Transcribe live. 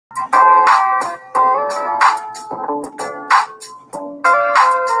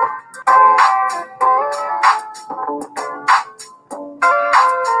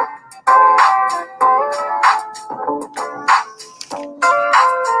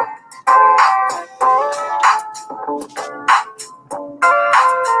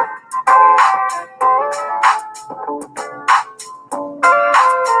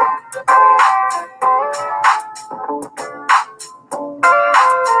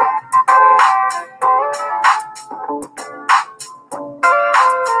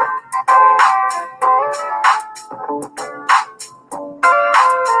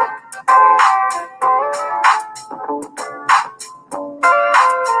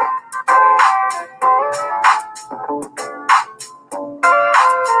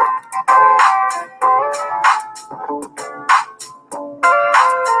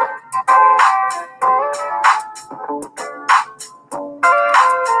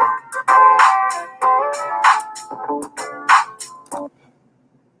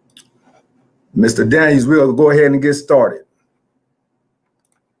Mr. Daniels, we'll go ahead and get started.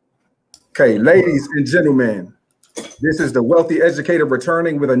 Okay, ladies and gentlemen, this is the Wealthy Educator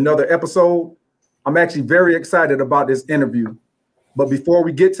returning with another episode. I'm actually very excited about this interview. But before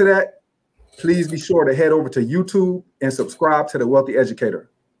we get to that, please be sure to head over to YouTube and subscribe to the Wealthy Educator.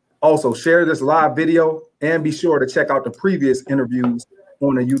 Also, share this live video and be sure to check out the previous interviews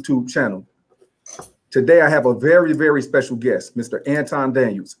on the YouTube channel. Today, I have a very, very special guest, Mr. Anton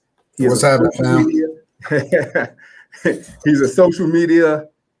Daniels. What's happening, fam? He's a social media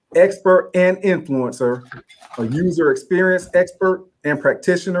expert and influencer, a user experience expert and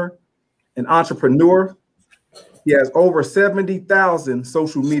practitioner, an entrepreneur. He has over 70,000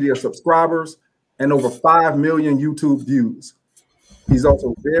 social media subscribers and over 5 million YouTube views. He's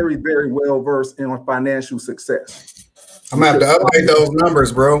also very, very well versed in financial success. I'm gonna have to update those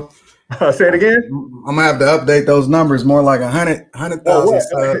numbers, bro. Say it again. I'm gonna have to update those numbers more like 100,000 subs.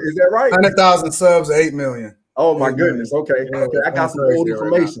 Is that right? 100,000 subs, 8 million. Oh my goodness. Okay. Yeah, okay. I got some old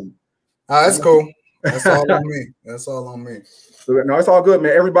information. That's cool. That's all on me. That's all on me. No, it's all good,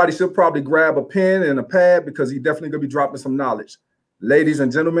 man. Everybody should probably grab a pen and a pad because he's definitely gonna be dropping some knowledge. Ladies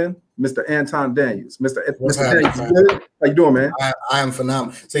and gentlemen, Mr. Anton Daniels. Mr. Daniels, good? How you doing, man? I am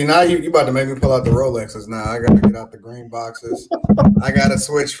phenomenal. See, now you about to make me pull out the Rolexes now. I got to get out the green boxes. I got to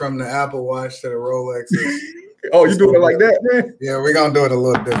switch from the Apple Watch to the Rolexes. Oh, you doing it like that, man? Yeah, we're going to do it a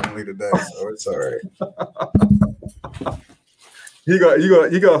little differently today, so it's all right. You got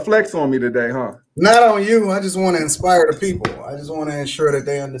to flex on me today, huh? Not on you. I just want to inspire the people. I just want to ensure that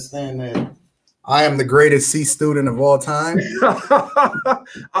they understand that I am the greatest C student of all time. Hey,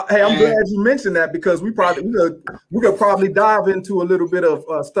 I'm glad you mentioned that because we could probably dive into a little bit of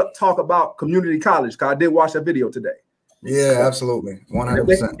talk about community college. Cause I did watch that video today. Yeah, absolutely,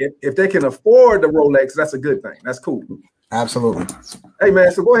 100%. If they can afford the Rolex, that's a good thing. That's cool. Absolutely. Hey,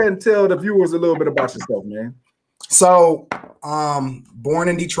 man. So go ahead and tell the viewers a little bit about yourself, man. So, born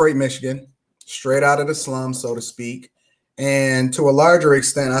in Detroit, Michigan, straight out of the slums, so to speak, and to a larger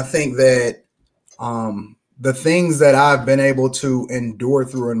extent, I think that the things that I've been able to endure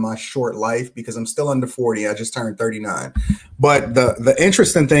through in my short life, because I'm still under 40, I just turned 39. But the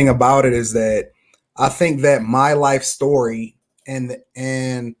interesting thing about it is that I think that my life story and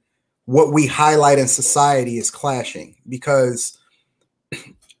what we highlight in society is clashing, because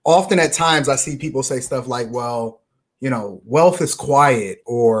often at times I see people say stuff like, well, you know, wealth is quiet,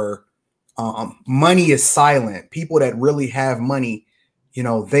 or money is silent. People that really have money, you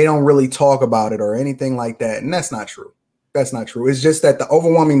know, they don't really talk about it or anything like that. And that's not true. That's not true. It's just that the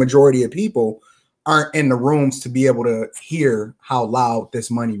overwhelming majority of people aren't in the rooms to be able to hear how loud this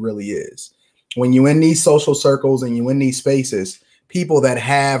money really is. When you're in these social circles and you're in these spaces, people that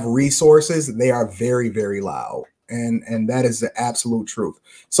have resources, they are very, very loud. And that is the absolute truth.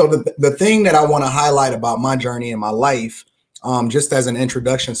 So the thing that I want to highlight about my journey in my life, just as an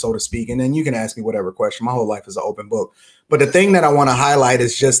introduction, so to speak, and then you can ask me whatever question. My whole life is an open book. But the thing that I want to highlight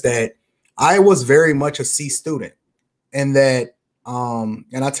is just that I was very much a C student, and that, and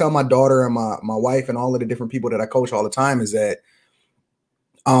I tell my daughter and my wife and all of the different people that I coach all the time is that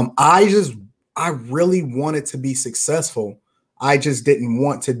I really wanted to be successful. I just didn't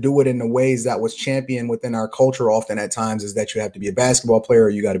want to do it in the ways that was championed within our culture. Often at times is that you have to be a basketball player or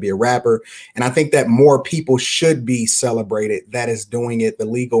you got to be a rapper. And I think that more people should be celebrated that is doing it the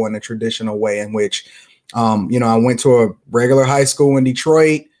legal and the traditional way, in which, you know, I went to a regular high school in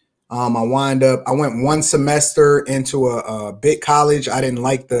Detroit. I went one semester into a big college. I didn't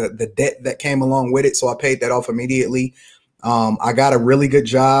like the debt that came along with it, so I paid that off immediately. I got a really good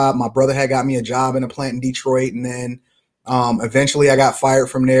job. My brother had got me a job in a plant in Detroit, and then Eventually I got fired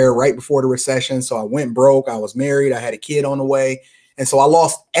from there right before the recession. So I went broke. I was married. I had a kid on the way. And so I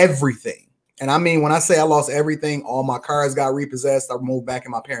lost everything. And I mean, when I say I lost everything, all my cars got repossessed. I moved back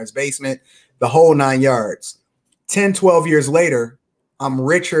in my parents' basement, the whole 9 yards. 10, 12 years later, I'm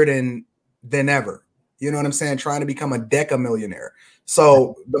richer than ever. You know what I'm saying? Trying to become a deca millionaire.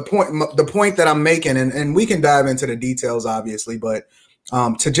 So the point that I'm making, and we can dive into the details, obviously, but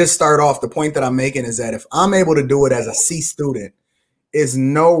to just start off, the point that I'm making is that if I'm able to do it as a C student, is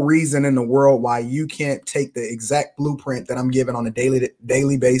no reason in the world why you can't take the exact blueprint that I'm given on a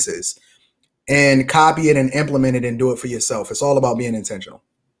daily basis and copy it and implement it and do it for yourself. It's all about being intentional.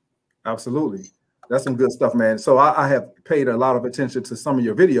 Absolutely. That's some good stuff, man. So I have paid a lot of attention to some of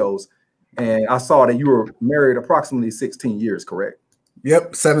your videos, and I saw that you were married approximately 16 years, correct?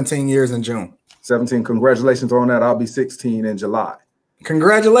 Yep, 17 years in June. 17. Congratulations on that. I'll be 16 in July.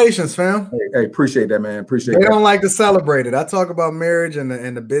 Congratulations, fam. Hey, appreciate that, man. Appreciate that. They don't like to celebrate it. I talk about marriage and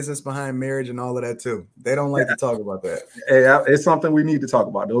the business behind marriage and all of that too. They don't like to talk about that. Hey, it's something we need to talk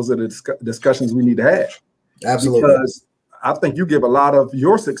about. Those are the discussions we need to have. Absolutely. Because I think you give a lot of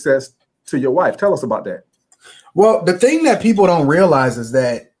your success to your wife. Tell us about that. Well, the thing that people don't realize is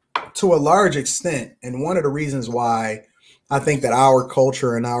that to a large extent, and one of the reasons why I think that our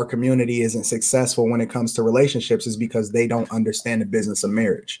culture and our community isn't successful when it comes to relationships is because they don't understand the business of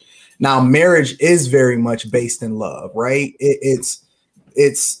marriage. Now, marriage is very much based in love, right? It's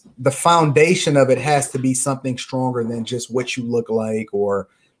the foundation of it has to be something stronger than just what you look like or,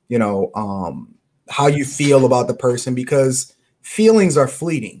 you know, how you feel about the person, because feelings are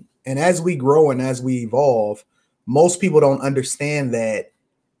fleeting. And as we grow and as we evolve, most people don't understand that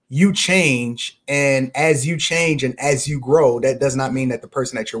you change, and as you change and as you grow, that does not mean that the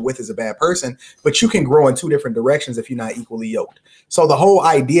person that you're with is a bad person, but you can grow in two different directions if you're not equally yoked. So the whole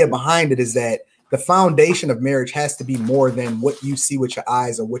idea behind it is that the foundation of marriage has to be more than what you see with your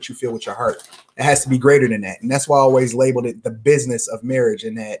eyes or what you feel with your heart. It has to be greater than that. And that's why I always labeled it the business of marriage,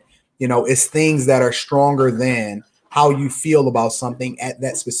 and that, you know, it's things that are stronger than how you feel about something at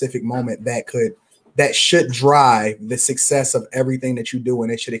that specific moment that should drive the success of everything that you do,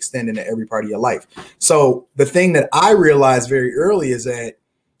 and it should extend into every part of your life. So the thing that I realized very early is that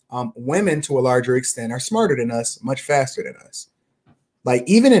women, to a larger extent, are smarter than us, much faster than us. Like,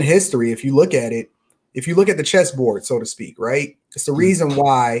 even in history, if you look at it, if you look at the chessboard, so to speak, right? It's the reason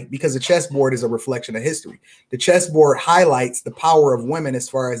why, because the chessboard is a reflection of history. The chessboard highlights the power of women as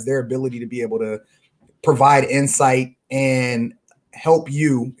far as their ability to be able to provide insight and help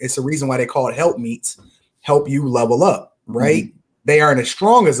you. It's the reason why they call it help meets, help you level up, right? Mm-hmm. They aren't as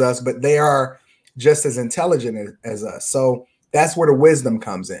strong as us, but they are just as intelligent as us. So that's where the wisdom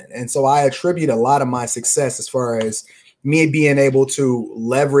comes in. And so I attribute a lot of my success as far as me being able to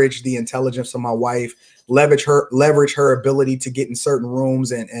leverage the intelligence of my wife, leverage her ability to get in certain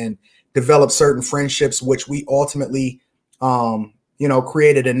rooms and develop certain friendships, which we ultimately,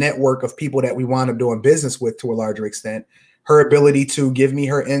 created a network of people that we wound up doing business with to a larger extent. Her ability to give me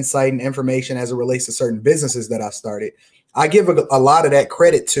her insight and information as it relates to certain businesses that I started. I give a lot of that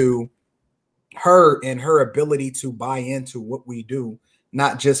credit to her and her ability to buy into what we do,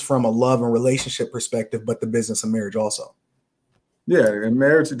 not just from a love and relationship perspective, but the business of marriage also. Yeah, and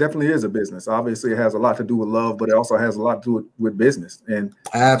marriage definitely is a business. Obviously, it has a lot to do with love, but it also has a lot to do with business. And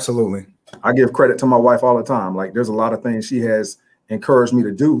absolutely, I give credit to my wife all the time. Like, there's a lot of things she has encouraged me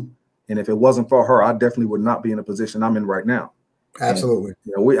to do. And if it wasn't for her, I definitely would not be in the position I'm in right now. Absolutely.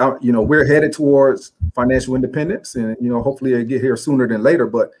 And, we're headed towards financial independence, and, hopefully I get here sooner than later.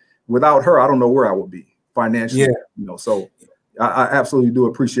 But without her, I don't know where I would be financially. Yeah. So I absolutely do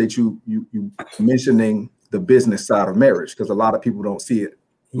appreciate you mentioning the business side of marriage, because a lot of people don't see it.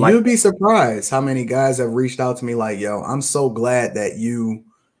 You'd be surprised how many guys have reached out to me like, yo, I'm so glad that you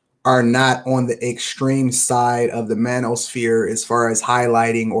are not on the extreme side of the manosphere as far as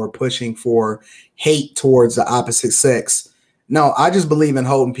highlighting or pushing for hate towards the opposite sex. No, I just believe in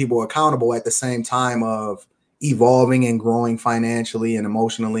holding people accountable at the same time of evolving and growing financially and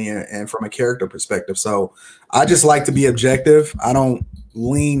emotionally and from a character perspective. So I just like to be objective. I don't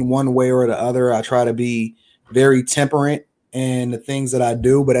lean one way or the other. I try to be very temperate in the things that I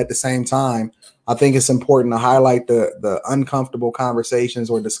do, but at the same time, I think it's important to highlight the uncomfortable conversations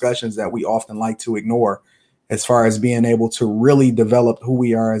or discussions that we often like to ignore, as far as being able to really develop who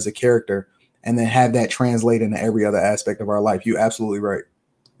we are as a character and then have that translate into every other aspect of our life. You're absolutely right.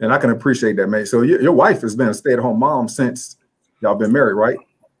 And I can appreciate that, man. So your wife has been a stay-at-home mom since y'all been married, right?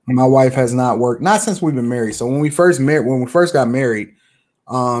 My wife has not worked, not since we've been married. So when we first got married,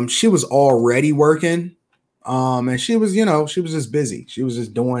 she was already working. And she was just busy. She was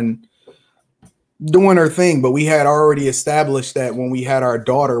just doing doing her thing, but we had already established that when we had our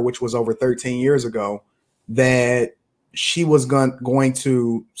daughter, which was over 13 years ago, that she was going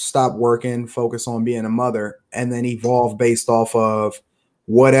to stop working, focus on being a mother, and then evolve based off of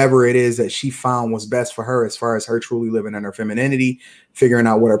whatever it is that she found was best for her as far as her truly living in her femininity, figuring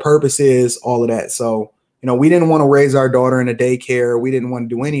out what her purpose is, all of that. So, you know, we didn't want to raise our daughter in a daycare. We didn't want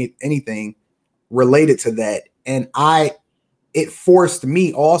to do anything related to that. And it forced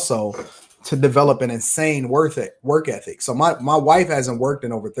me also to develop an insane work ethic. So my wife hasn't worked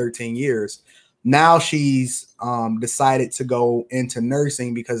in over 13 years. Now she's decided to go into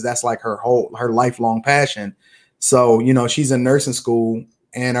nursing because that's like her lifelong passion. So, you know, she's in nursing school,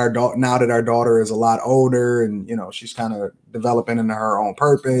 and now that our daughter is a lot older and, you know, she's kind of developing into her own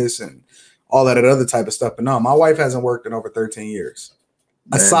purpose and all that other type of stuff. But no, my wife hasn't worked in over 13 years.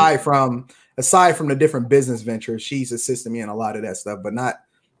 Man. Aside from the different business ventures, she's assisted me in a lot of that stuff, but not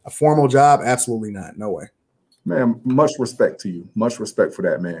a formal job. Absolutely not. No way. Man, much respect to you. Much respect for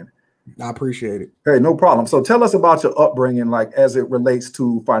that, man. I appreciate it. Hey, no problem. So tell us about your upbringing, like as it relates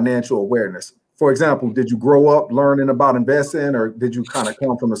to financial awareness. For example, did you grow up learning about investing, or did you kind of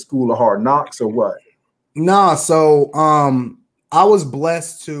come from a school of hard knocks, or what? Nah, so I was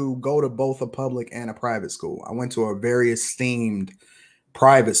blessed to go to both a public and a private school. I went to a very esteemed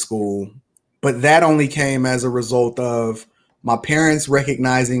private school, but that only came as a result of my parents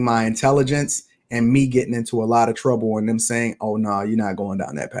recognizing my intelligence and me getting into a lot of trouble and them saying, oh, no, you're not going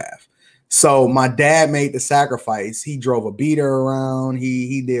down that path. So my dad made the sacrifice. He drove a beater around.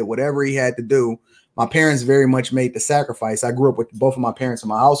 He did whatever he had to do. My parents very much made the sacrifice. I grew up with both of my parents in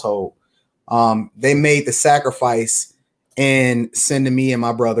my household. They made the sacrifice in sending me and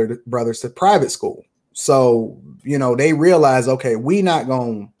my brothers to private school. So, you know, they realized, okay, we not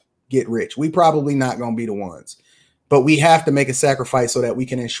going to get rich. We probably not going to be the ones, but we have to make a sacrifice so that we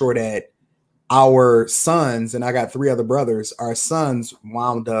can ensure that our sons, and I got 3 other brothers, our sons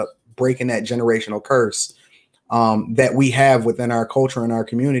wound up breaking that generational curse that we have within our culture and our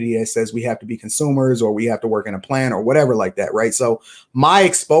community that says we have to be consumers or we have to work in a plant or whatever like that, right? So my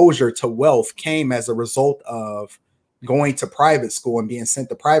exposure to wealth came as a result of going to private school and being sent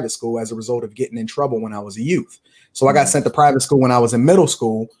to private school as a result of getting in trouble when I was a youth. So I got sent to private school when I was in middle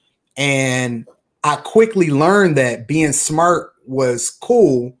school, and I quickly learned that being smart was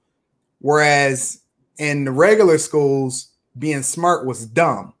cool, whereas in the regular schools, being smart was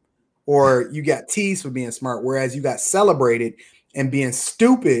dumb, or you got teased for being smart, whereas you got celebrated, and being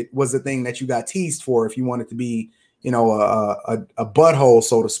stupid was the thing that you got teased for if you wanted to be, you know, a butthole,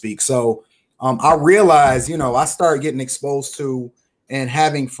 so to speak. So I realized, you know, I started getting exposed to and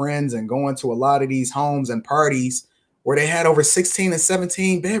having friends and going to a lot of these homes and parties where they had over 16 and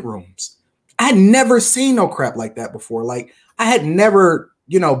 17 bedrooms. I had never seen no crap like that before. Like, I had never,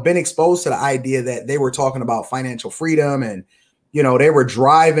 you know, been exposed to the idea that they were talking about financial freedom, and, you know, they were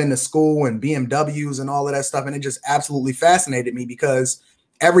driving to school and BMWs and all of that stuff. And it just absolutely fascinated me because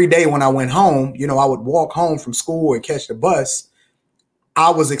every day when I went home, you know, I would walk home from school and catch the bus. I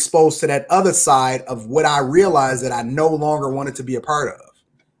was exposed to that other side of what I realized that I no longer wanted to be a part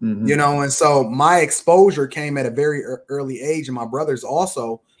of, you know? And so my exposure came at a very early age, and my brothers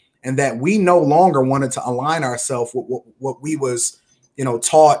also, and that we no longer wanted to align ourselves with what we was, you know,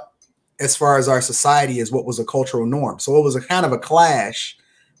 taught as far as our society is what was a cultural norm. So it was a kind of a clash,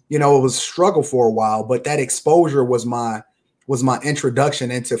 you know, it was a struggle for a while, but that exposure was my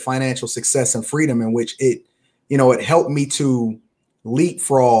introduction into financial success and freedom, in which it, you know, it helped me to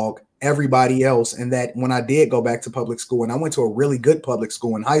leapfrog everybody else. And that when I did go back to public school, and I went to a really good public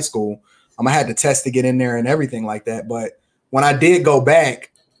school in high school, I had to test to get in there and everything like that. But when I did go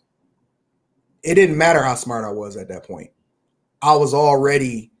back, it didn't matter how smart I was at that point. I was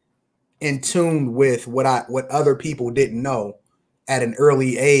already in tune with what other people didn't know at an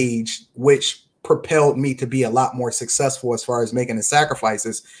early age, which propelled me to be a lot more successful as far as making the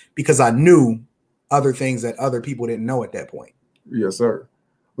sacrifices, because I knew other things that other people didn't know at that point. Yes, sir.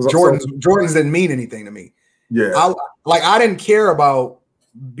 Jordans didn't mean anything to me. Yeah. I didn't care about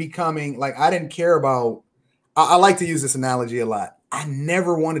becoming, like, I didn't care about, I like to use this analogy a lot. I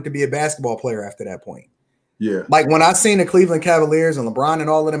never wanted to be a basketball player after that point. Yeah. Like, when I seen the Cleveland Cavaliers and LeBron and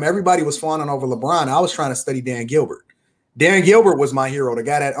all of them, everybody was fawning over LeBron. I was trying to study Dan Gilbert. Dan Gilbert was my hero, the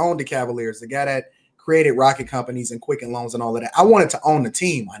guy that owned the Cavaliers, the guy that created rocket companies and Quicken Loans and all of that. I wanted to own the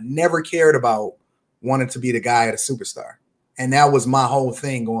team. I never cared about wanting to be the guy at a superstar. And that was my whole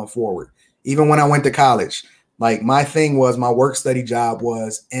thing going forward. Even when I went to college, like, my thing was, my work study job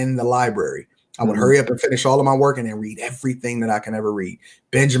was in the library. I would hurry up and finish all of my work and then read everything that I can ever read.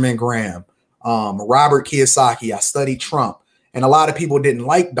 Benjamin Graham, Robert Kiyosaki. I studied Trump. And a lot of people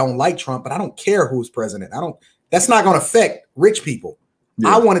don't like Trump, but I don't care who's president. That's not going to affect rich people.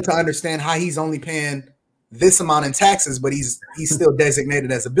 Yeah. I wanted to understand how he's only paying this amount in taxes, but he's still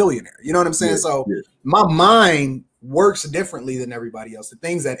designated as a billionaire. You know what I'm saying? So my mind works differently than everybody else. The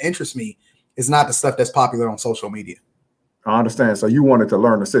things that interest me is not the stuff that's popular on social media. I understand. So you wanted to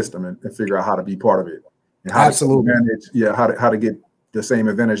learn the system and figure out how to be part of it. And how Absolutely. To manage, how to get the same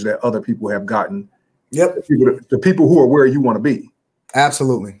advantage that other people have gotten. Yep. The people who are where you want to be.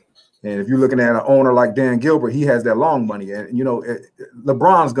 Absolutely. And if you're looking at an owner like Dan Gilbert, he has that long money. And,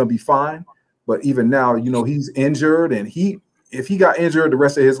 LeBron's going to be fine. But even now, he's injured. And if he got injured the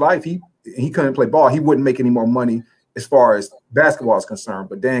rest of his life, he couldn't play ball. He wouldn't make any more money as far as basketball is concerned.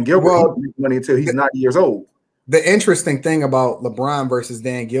 But Dan Gilbert, he won't make money until he's 90 years old. The interesting thing about LeBron versus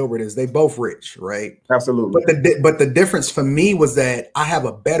Dan Gilbert is they both rich, right? Absolutely. But the difference for me was that I have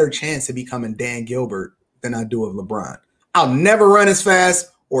a better chance of becoming Dan Gilbert than I do of LeBron. I'll never run as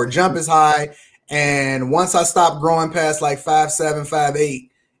fast or jump as high. And once I stopped growing past like 5'7", 5'8",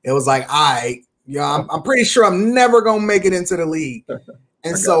 it was like, I'm pretty sure I'm never going to make it into the league.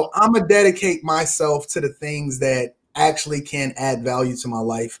 And so I'm going to dedicate myself to the things that actually can add value to my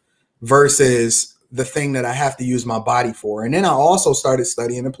life versus the thing that I have to use my body for. And then I also started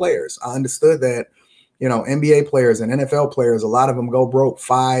studying the players. I understood that, NBA players and NFL players, a lot of them go broke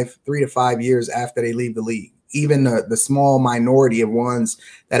 3 to 5 years after they leave the league. Even the small minority of ones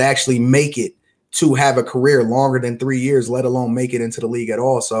that actually make it to have a career longer than 3 years, let alone make it into the league at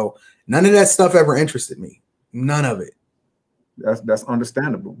all. So none of that stuff ever interested me. None of it. That's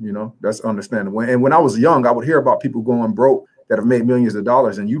understandable. That's understandable. And when I was young, I would hear about people going broke that have made millions of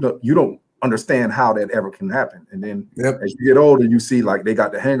dollars, and you don't understand how that ever can happen. And then as you get older, you see like they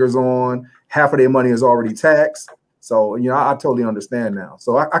got the hangers on, half of their money is already taxed. So, I totally understand now.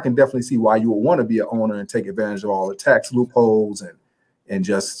 So I can definitely see why you would want to be an owner and take advantage of all the tax loopholes and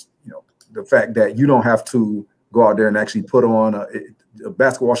just, the fact that you don't have to go out there and actually put on a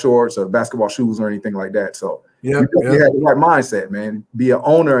basketball shorts or basketball shoes or anything like that. So you definitely have the right mindset, man. Be an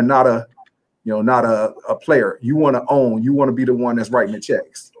owner and not a player. You want to own. You want to be the one that's writing the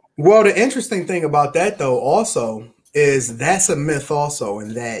checks. Well, the interesting thing about that, though, also is that's a myth also,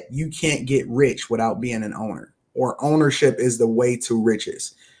 in that you can't get rich without being an owner, or ownership is the way to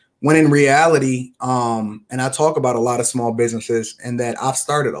riches. When in reality, and I talk about a lot of small businesses and that I've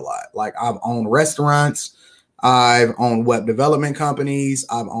started a lot. Like I've owned restaurants, I've owned web development companies,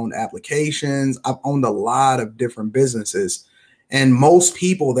 I've owned applications, I've owned a lot of different businesses. And most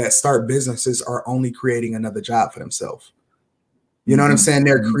people that start businesses are only creating another job for themselves. You know what I'm saying?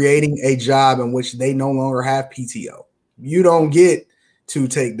 They're creating a job in which they no longer have PTO. You don't get to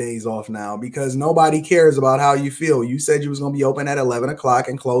take days off now because nobody cares about how you feel. You said you was going to be open at 11 o'clock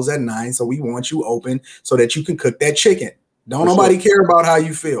and close at 9. So we want you open so that you can cook that chicken. Don't nobody care about how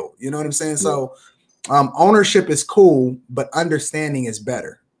you feel. You know what I'm saying? So ownership is cool, but understanding is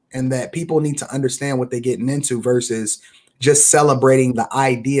better. And that people need to understand what they're getting into versus just celebrating the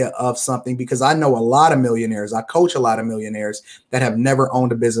idea of something, because I know a lot of millionaires. I coach a lot of millionaires that have never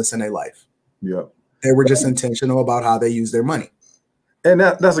owned a business in their life. Yeah. They were just intentional about how they use their money. And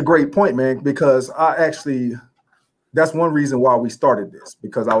that's a great point, man, because that's one reason why we started this,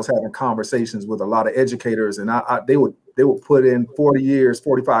 because I was having conversations with a lot of educators, and they would put in 40 years,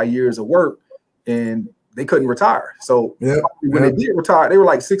 45 years of work, and they couldn't retire. So when they did retire, they were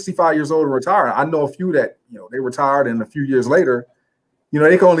like 65 years old and retired. I know a few that, they retired, and a few years later,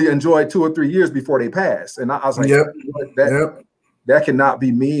 they can only enjoy 2 or 3 years before they pass. And I was like, that cannot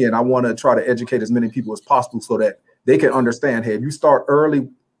be me. And I want to try to educate as many people as possible so that they can understand, hey, if you start early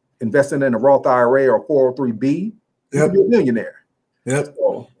investing in a Roth IRA or 403B, you'll be a millionaire.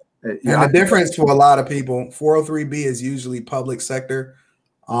 So, and the difference to a lot of people, 403B is usually public sector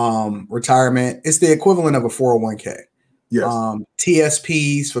retirement. It's the equivalent of a 401k. Yes.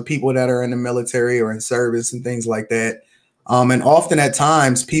 TSPs for people that are in the military or in service and things like that. And often at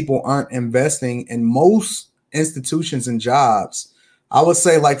times people aren't investing in most institutions and jobs. I would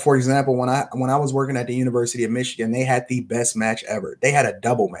say, like, for example, when I was working at the University of Michigan, they had the best match ever. They had a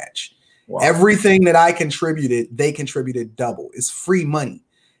double match. Wow. Everything that I contributed, they contributed double. It's free money.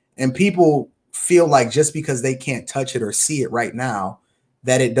 And people feel like just because they can't touch it or see it right now,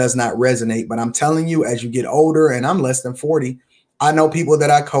 that it does not resonate. But I'm telling you, as you get older, and I'm less than 40, I know people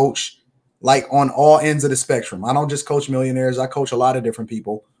that I coach like on all ends of the spectrum. I don't just coach millionaires. I coach a lot of different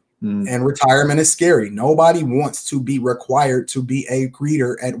people. And retirement is scary. Nobody wants to be required to be a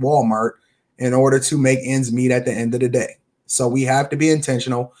greeter at Walmart in order to make ends meet at the end of the day. So we have to be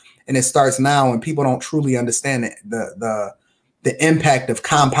intentional, and it starts now. And people don't truly understand it. the impact of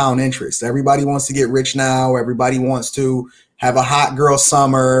compound interest. Everybody wants to get rich now. Everybody wants to have a hot girl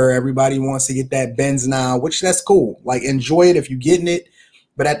summer. Everybody wants to get that Benz now, which that's cool. Like, enjoy it if you're getting it.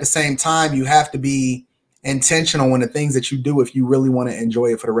 But at the same time, you have to be intentional in the things that you do if you really want to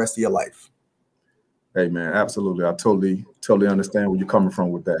enjoy it for the rest of your life. Hey, man, absolutely. I totally understand where you're coming from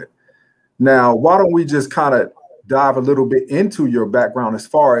with that. Now, why don't we just kind of dive a little bit into your background as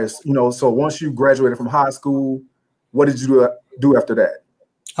far as, you know, so once you graduated from high school, what did you do after that?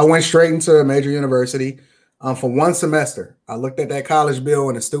 I went straight into a major university for one semester. I looked at that college bill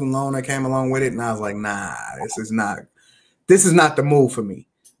and the student loan that came along with it, and I was like, nah, this is not the move for me.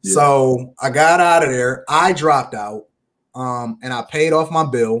 Yeah. So I got out of there. I dropped out, and I paid off my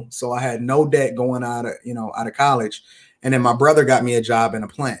bill. So I had no debt going out of college. And then my brother got me a job in a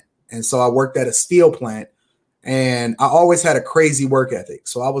plant. And so I worked at a steel plant, and I always had a crazy work ethic.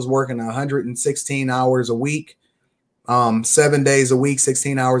 So I was working 116 hours a week, 7 days a week,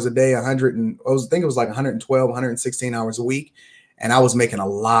 16 hours a day, I think it was like 112, 116 hours a week. And I was making a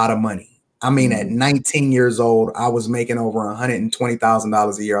lot of money. I mean, at 19 years old, I was making over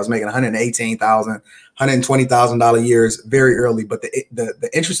 $120,000 a year. I was making $118,000, $120,000 years very early. But the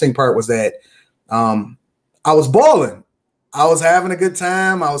interesting part was that I was balling. I was having a good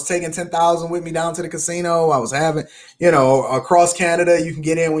time. I was taking 10,000 with me down to the casino. I was having, across Canada, you can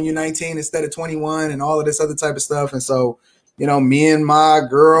get in when you're 19 instead of 21 and all of this other type of stuff. And so, me and my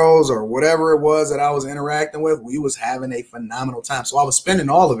girls or whatever it was that I was interacting with, we was having a phenomenal time. So I was spending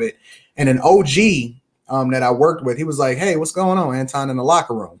all of it. And an OG that I worked with, he was like, hey, what's going on, Anton, in the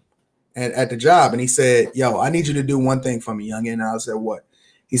locker room at the job? And he said, yo, I need you to do one thing for me, youngin'. And I said, what?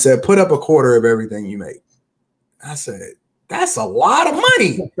 He said, put up a quarter of everything you make. I said, that's a lot of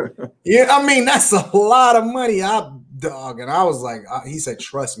money. Yeah, I mean, that's a lot of money. And I was like, he said,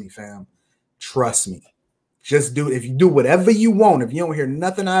 trust me, fam. Trust me. Just do it. If you do whatever you want, if you don't hear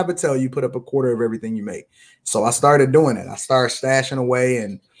nothing I ever tell you, put up a quarter of everything you make. So I started doing it. I started stashing away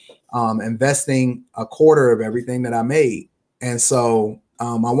and investing a quarter of everything that I made. And so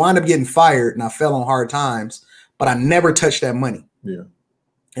I wound up getting fired and I fell on hard times, but I never touched that money. Yeah.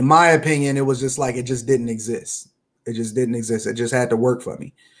 In my opinion, it was just like, it just didn't exist. It just didn't exist. It just had to work for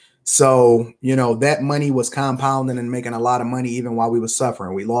me. So, that money was compounding and making a lot of money even while we were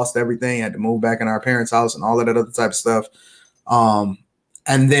suffering. We lost everything, had to move back in our parents' house and all of that other type of stuff. And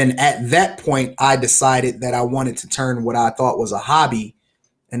then at that point, I decided that I wanted to turn what I thought was a hobby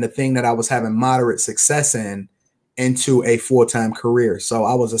and the thing that I was having moderate success in into a full-time career. So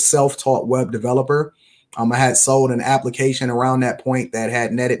I was a self-taught web developer. I had sold an application around that point that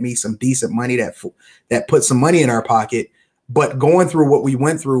had netted me some decent money that put some money in our pocket. But going through what we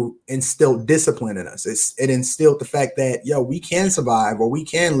went through instilled discipline in us. It instilled the fact that, we can survive or we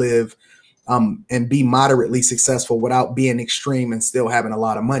can live and be moderately successful without being extreme and still having a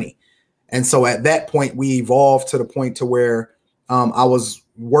lot of money. And so at that point, we evolved to the point to where I was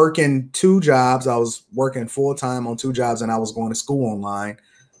working 2 jobs. I was working full time on 2 jobs and I was going to school online.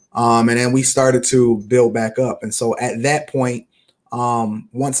 And then we started to build back up. And so at that point,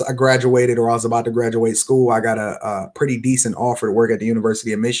 once I graduated or I was about to graduate school, I got a pretty decent offer to work at the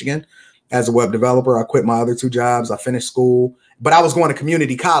University of Michigan as a web developer. I quit my other 2 jobs. I finished school, but I was going to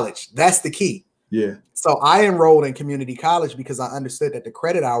community college. That's the key. Yeah. So I enrolled in community college because I understood that the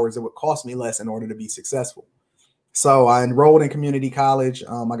credit hours, it would cost me less in order to be successful. So I enrolled in community college.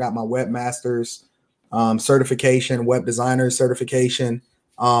 I got my webmaster's certification, web designer certification,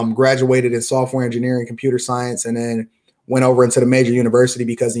 graduated in software engineering, computer science, and then went over into the major university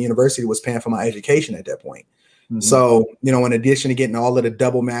because the university was paying for my education at that point. Mm-hmm. So, in addition to getting all of the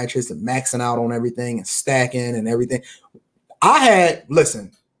double matches and maxing out on everything and stacking and everything,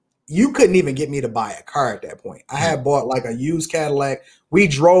 you couldn't even get me to buy a car at that point. I had bought like a used Cadillac. We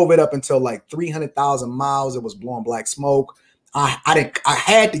drove it up until like 300,000 miles. It was blowing black smoke. I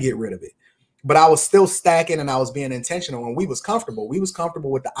had to get rid of it, but I was still stacking and I was being intentional, and we was comfortable. We was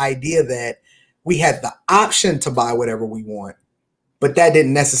comfortable with the idea that we had the option to buy whatever we want, but that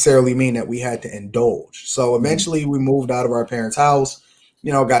didn't necessarily mean that we had to indulge. So eventually we moved out of our parents' house,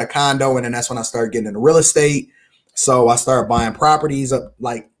 got a condo. And then that's when I started getting into real estate. So I started buying properties up.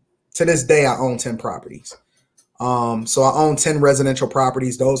 Like to this day, I own 10 properties. So I own 10 residential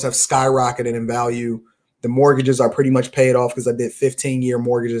properties. Those have skyrocketed in value. The mortgages are pretty much paid off because I did 15-year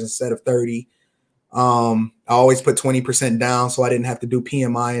mortgages instead of 30. I always put 20% down so I didn't have to do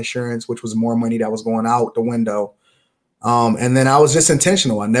PMI insurance, which was more money that was going out the window. And then I was just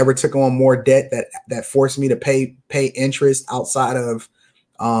intentional. I never took on more debt that forced me to pay interest outside of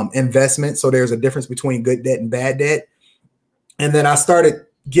investment. So there's a difference between good debt and bad debt. And then I started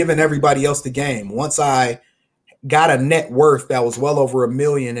giving everybody else the game. Once I got a net worth that was well over $1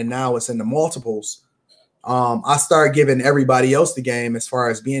 million, and now it's in the multiples, I started giving everybody else the game as far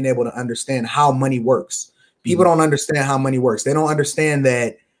as being able to understand how money works. People don't understand how money works. They don't understand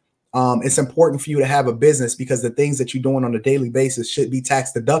that it's important for you to have a business because the things that you're doing on a daily basis should be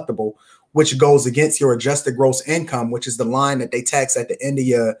tax deductible, which goes against your adjusted gross income, which is the line that they tax at the end of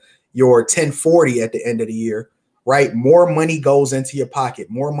your 1040 at the end of the year, right? More money goes into your pocket.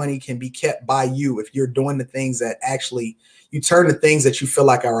 More money can be kept by you if you're doing the things that actually you turn the things that you feel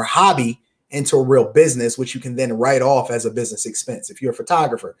like are a hobby into a real business, which you can then write off as a business expense. If you're a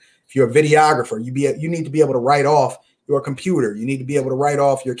photographer, if you're a videographer, you need to be able to write off your computer. You need to be able to write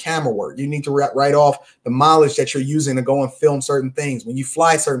off your camera work. You need to write off the mileage that you're using to go and film certain things. When you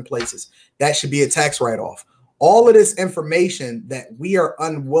fly certain places, that should be a tax write-off. All of this information that we are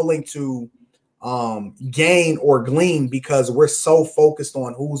unwilling to gain or glean because we're so focused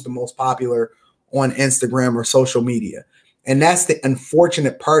on who's the most popular on Instagram or social media. And that's the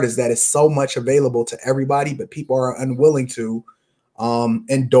unfortunate part, is that it's so much available to everybody, but people are unwilling to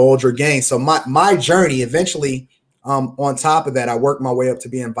indulge or gain. So my journey eventually, on top of that, I worked my way up to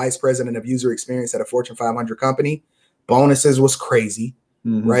being vice president of user experience at a Fortune 500 company. Bonuses was crazy,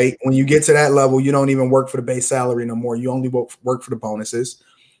 right? When you get to that level, you don't even work for the base salary no more. You only work for the bonuses.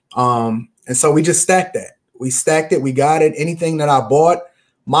 And so we just stacked that. We stacked it. We got it. Anything that I bought,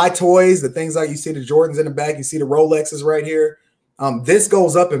 my toys, the things like you see the Jordans in the back, you see the Rolexes right here. This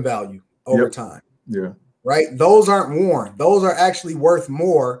goes up in value over time. Yeah. Right. Those aren't worn. Those are actually worth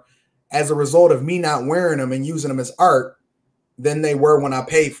more as a result of me not wearing them and using them as art than they were when I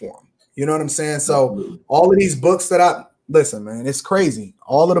paid for them. You know what I'm saying? So all of these books that listen, man, it's crazy.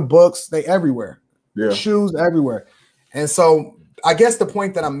 All of the books, they everywhere. Yeah. Shoes everywhere. And so I guess the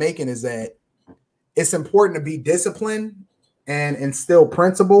point that I'm making is that it's important to be disciplined and instill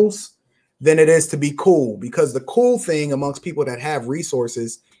principles than it is to be cool, because the cool thing amongst people that have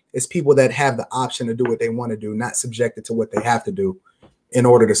resources is people that have the option to do what they want to do, not subjected to what they have to do in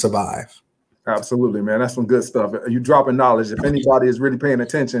order to survive. Absolutely, man. That's some good stuff. You dropping knowledge. If anybody is really paying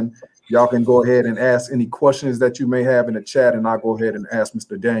attention, y'all can go ahead and ask any questions that you may have in the chat, and I'll go ahead and ask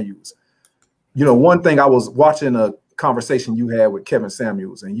Mr. Daniels. You know, one thing, I was watching a conversation you had with Kevin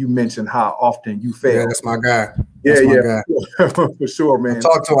Samuels, and you mentioned how often you fail. Yeah, that's my guy. For sure, man. I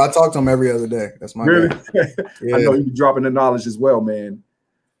talk to him every other day. That's my guy. Yeah. I know you dropping the knowledge as well, man.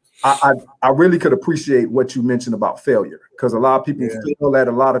 I really could appreciate what you mentioned about failure, because a lot of people fail at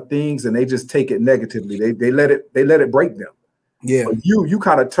a lot of things and they just take it negatively. They let it break them. Yeah. But you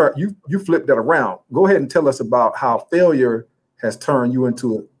kind of you flipped that around. Go ahead and tell us about how failure has turned you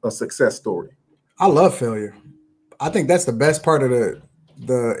into a success story. I love failure. I think that's the best part of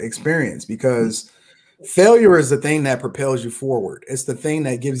the experience, because failure is the thing that propels you forward. It's the thing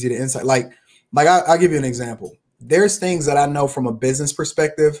that gives you the insight. Like I'll give you an example. There's things that I know from a business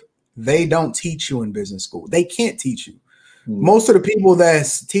perspective, they don't teach you in business school. They can't teach you. Most of the people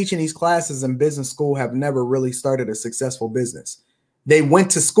that's teaching these classes in business school have never really started a successful business. They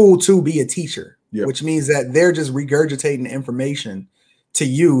went to school to be a teacher, which means that they're just regurgitating information to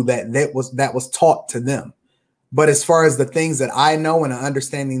you that was taught to them. But as far as the things that I know and the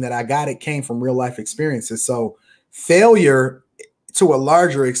understanding that I got, it came from real life experiences. So failure, to a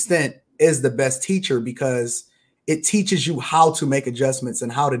larger extent, is the best teacher, because it teaches you how to make adjustments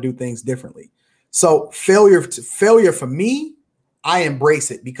and how to do things differently. So failure for me, I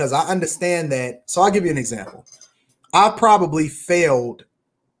embrace it because I understand that. So I'll give you an example. I probably failed,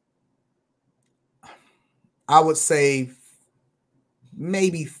 I would say,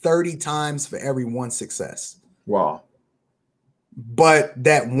 maybe 30 times for every one success. Wow. But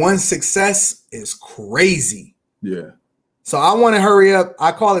that one success is crazy. Yeah. So I want to hurry up.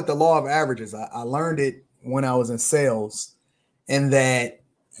 I call it the law of averages. I learned it when I was in sales, and that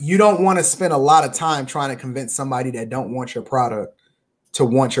you don't want to spend a lot of time trying to convince somebody that don't want your product to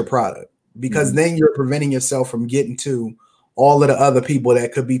want your product, because then you're preventing yourself from getting to all of the other people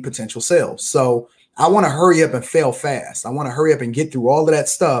that could be potential sales. So I want to hurry up and fail fast. I want to hurry up and get through all of that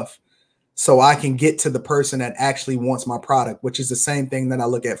stuff so I can get to the person that actually wants my product, which is the same thing that I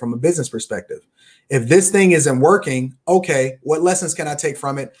look at from a business perspective. If this thing isn't working, okay, what lessons can I take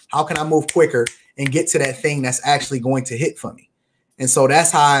from it? How can I move quicker and get to that thing that's actually going to hit for me? And so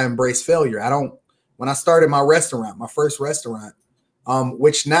that's how I embrace failure. When I started my first restaurant,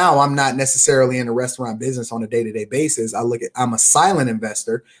 which now I'm not necessarily in the restaurant business on a day-to-day basis. I'm a silent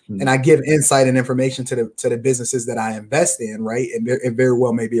investor, and I give insight and information to the businesses that I invest in, right? And it very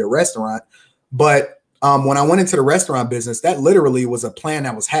well may be a restaurant. But when I went into the restaurant business, that literally was a plan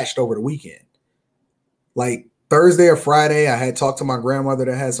that was hatched over the weekend. Like, Thursday or Friday, I had talked to my grandmother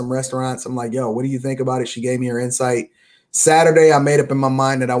that had some restaurants. I'm like, yo, what do you think about it? She gave me her insight. Saturday, I made up in my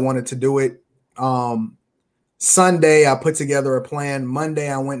mind that I wanted to do it. Sunday, I put together a plan. Monday,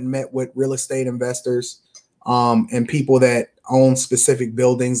 I went and met with real estate investors and people that own specific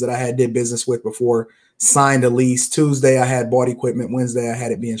buildings that I had did business with before, signed a lease. Tuesday, I had bought equipment. Wednesday, I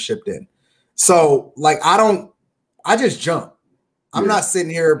had it being shipped in. So like, I just jump. I'm not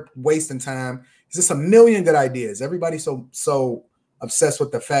sitting here wasting time. It's just a million good ideas. Everybody's so obsessed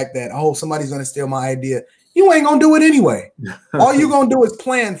with the fact that, oh, somebody's going to steal my idea. You ain't going to do it anyway. All you're going to do is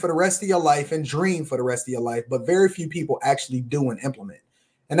plan for the rest of your life and dream for the rest of your life. But very few people actually do and implement.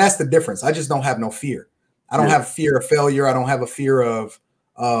 And that's the difference. I just don't have no fear. I don't have fear of failure. I don't have a fear of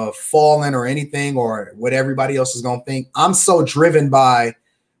falling or anything or what everybody else is going to think. I'm so driven by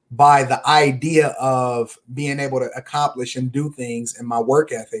the idea of being able to accomplish and do things in my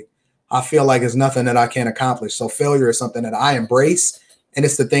work ethic. I feel like there's nothing that I can't accomplish. So failure is something that I embrace. And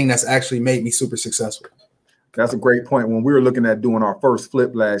it's the thing that's actually made me super successful. That's a great point. When we were looking at doing our first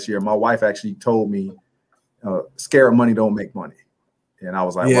flip last year, my wife actually told me, scared money don't make money. And I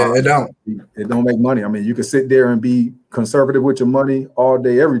was like, yeah, wow, it don't make money. I mean, you can sit there and be conservative with your money all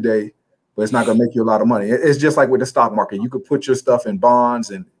day, every day, but it's not going to make you a lot of money. It's just like with the stock market. You could put your stuff in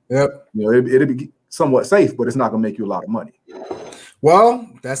bonds and it'll be somewhat safe, but it's not going to make you a lot of money. Well,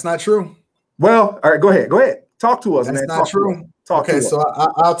 that's not true. Well, all right, go ahead. Talk to us, man. That's not true. Okay, so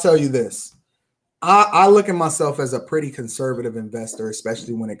I'll tell you this. I look at myself as a pretty conservative investor,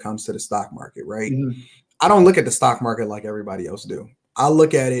 especially when it comes to the stock market, right? Mm-hmm. I don't look at the stock market like everybody else do. I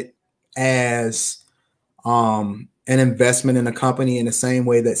look at it as an investment in a company in the same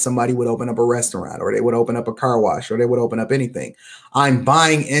way that somebody would open up a restaurant or they would open up a car wash or they would open up anything. I'm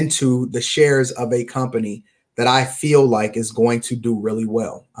buying into the shares of a company that I feel like is going to do really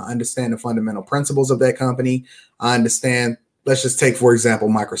well. I understand the fundamental principles of that company. I understand, let's just take, for example,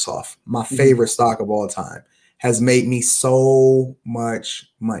 Microsoft, my favorite stock of all time, has made me so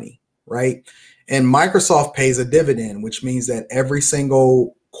much money, right? And Microsoft pays a dividend, which means that every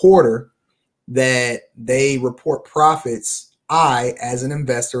single quarter that they report profits, I, as an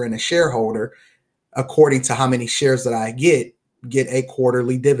investor and a shareholder, according to how many shares that I get a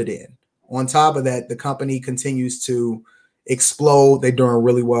quarterly dividend. On top of that, the company continues to explode. They're doing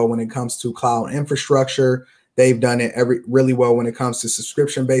really well when it comes to cloud infrastructure. They've done it really well when it comes to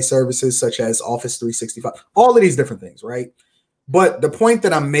subscription-based services such as Office 365, all of these different things, right? But the point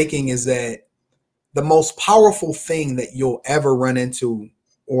that I'm making is that the most powerful thing that you'll ever run into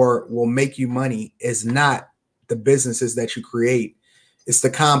or will make you money is not the businesses that you create. It's the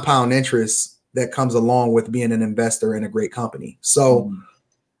compound interest that comes along with being an investor in a great company. So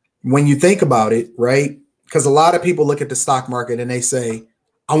when you think about it, right, because a lot of people look at the stock market and they say,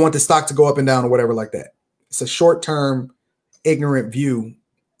 I want the stock to go up and down or whatever like that. It's a short-term, ignorant view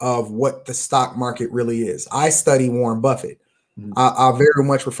of what the stock market really is. I study Warren Buffett. I very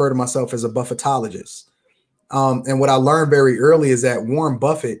much refer to myself as a Buffettologist. And what I learned very early is that Warren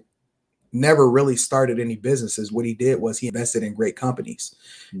Buffett never really started any businesses. What he did was he invested in great companies.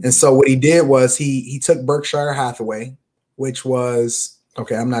 And so what he did was he took Berkshire Hathaway, which was,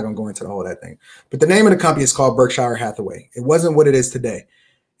 okay, I'm not going to go into the whole of that thing, but the name of the company is called Berkshire Hathaway. It wasn't what it is today.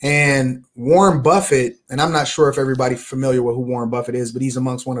 And Warren Buffett, and I'm not sure if everybody's familiar with who Warren Buffett is, but he's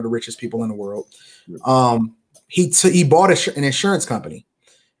amongst one of the richest people in the world. He bought an insurance company,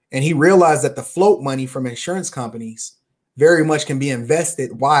 and he realized that the float money from insurance companies very much can be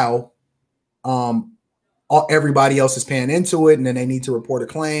invested while everybody else is paying into it, and then they need to report a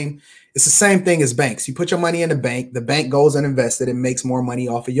claim. It's the same thing as banks. You put your money in the bank goes and invests it and makes more money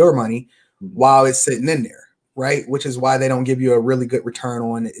off of your money while it's sitting in there, right? Which is why they don't give you a really good return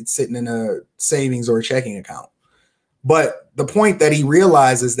on it sitting in a savings or a checking account. But the point that he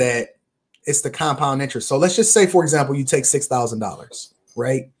realized is that it's the compound interest. So let's just say, for example, you take $6,000,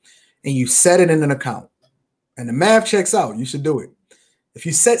 right? And you set it in an account, and the math checks out. You should do it. If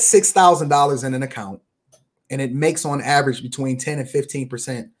you set $6,000 in an account and it makes on average between 10 and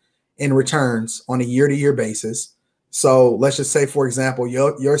 15% in returns on a year-to-year basis. So let's just say, for example,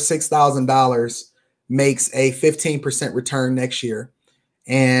 your $6,000 makes a 15% return next year.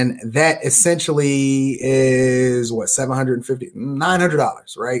 And that essentially is what,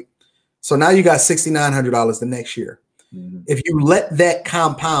 $900, right? So now you got $6,900 the next year. If you let that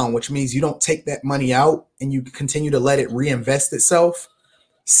compound, which means you don't take that money out and you continue to let it reinvest itself,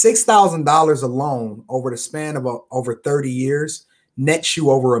 $6,000 alone over the span of over 30 years nets you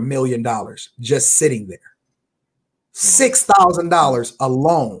over $1 million just sitting there. $6,000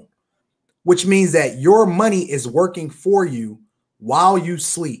 alone, which means that your money is working for you while you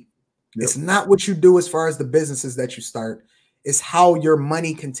sleep. Yep. It's not what you do as far as the businesses that you start. It's how your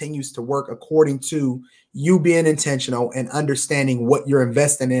money continues to work according to you being intentional and understanding what you're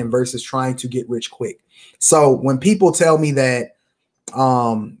investing in versus trying to get rich quick. So when people tell me that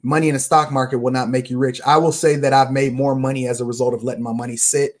money in the stock market will not make you rich, I will say that I've made more money as a result of letting my money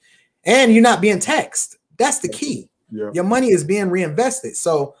sit, and you're not being taxed. That's the key. Yeah. Your money is being reinvested.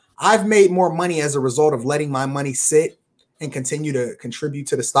 So I've made more money as a result of letting my money sit and continue to contribute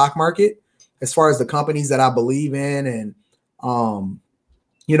to the stock market as far as the companies that I believe in and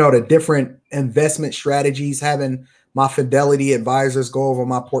the different investment strategies, having my Fidelity advisors go over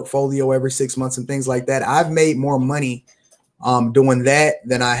my portfolio every 6 months and things like that. I've made more money doing that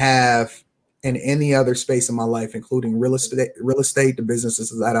than I have in any other space in my life, including real estate, the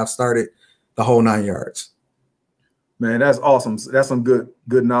businesses that I've started, the whole 9 yards. Man, that's awesome. That's some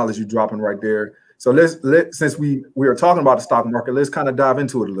good knowledge you're dropping right there. So since we are talking about the stock market, let's kind of dive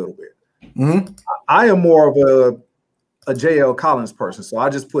into it a little bit. Mm-hmm. I am more of a JL Collins person, so I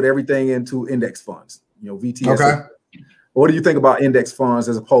just put everything into index funds, VTS. Okay. What do you think about index funds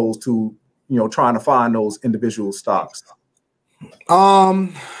as opposed to, trying to find those individual stocks? I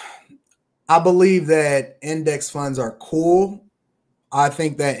believe that index funds are cool. I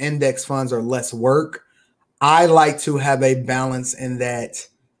think that index funds are less work. I like to have a balance in that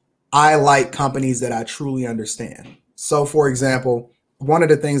I like companies that I truly understand. So, for example, one of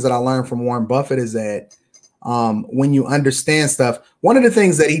the things that I learned from Warren Buffett is that when you understand stuff, one of the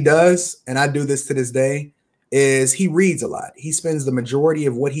things that he does, and I do this to this day, is he reads a lot. He spends the majority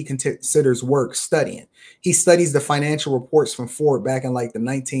of what he considers work studying. He studies the financial reports from Ford back in like the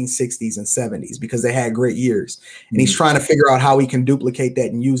 1960s and 70s because they had great years. And he's trying to figure out how he can duplicate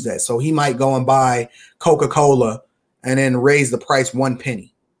that and use that. So he might go and buy Coca-Cola and then raise the price 1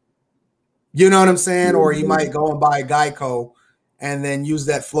 penny. You know what I'm saying? Or he might go and buy Geico and then use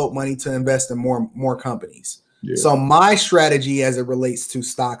that float money to invest in more companies. Yeah. So my strategy as it relates to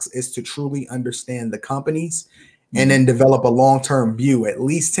stocks is to truly understand the companies and then develop a long-term view, at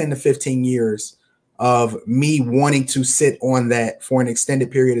least 10 to 15 years of me wanting to sit on that for an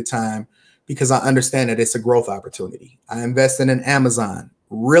extended period of time because I understand that it's a growth opportunity. I invested in Amazon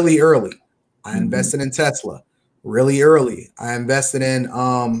really early. I invested in Tesla really early. I invested in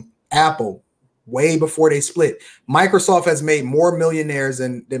Apple way before they split. Microsoft has made more millionaires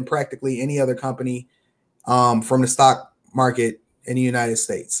than practically any other company from the stock market in the United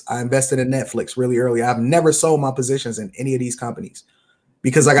States. I invested in Netflix really early. I've never sold my positions in any of these companies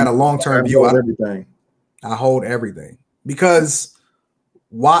because I got a long-term view. I hold everything because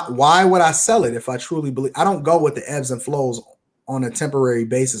why would I sell it if I truly believe? I don't go with the ebbs and flows on a temporary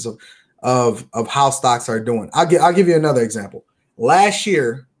basis of how stocks are doing. I'll give you another example. Last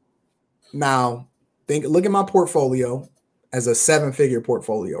year, now look at my portfolio as a 7-figure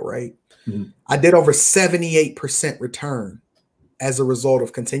portfolio, right? I did over 78% return as a result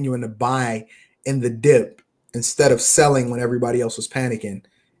of continuing to buy in the dip instead of selling when everybody else was panicking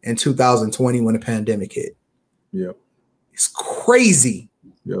in 2020 when the pandemic hit. Yeah. It's crazy.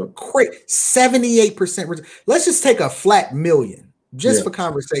 Yeah. Great. 78% return. Let's just take a flat million just for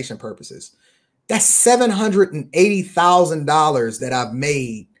conversation purposes. That's $780,000 that I've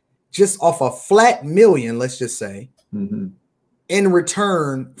made just off a flat million, let's just say. In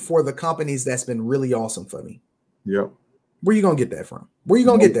return for the companies that's been really awesome for me. Yep. Where you going to get that from? Where you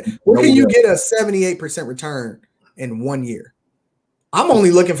going to get that? Where can you get a 78% return in 1 year? I'm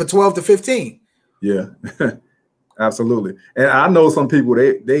only looking for 12 to 15. Yeah, absolutely. And I know some people,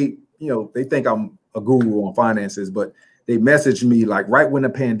 they think I'm a guru on finances, but they messaged me like right when the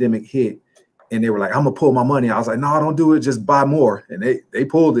pandemic hit and they were like, I'm gonna pull my money. I was like, no, don't do it. Just buy more. And they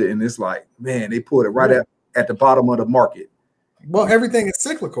pulled it. And it's like, man, they pulled it right at the bottom of the market. Well, everything is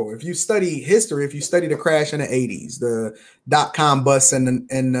cyclical. If you study history, if you study the crash in the 80s, the dot-com bust in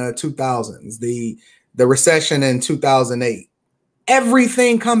the 2000s, the recession in 2008,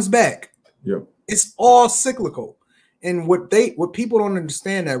 everything comes back. Yep. It's all cyclical. And what people don't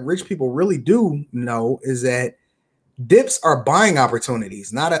understand that rich people really do know is that dips are buying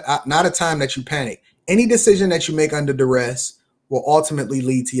opportunities, not a time that you panic. Any decision that you make under duress will ultimately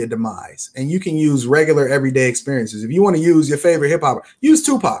lead to your demise. And you can use regular everyday experiences. If you want to use your favorite hip hop, use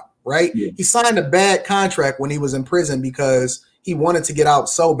Tupac, right? Yeah. He signed a bad contract when he was in prison because he wanted to get out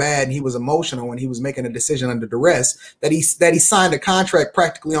so bad and he was emotional when he was making a decision under duress that he signed a contract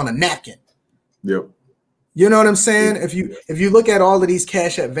practically on a napkin. Yep. You know what I'm saying? If you look at all of these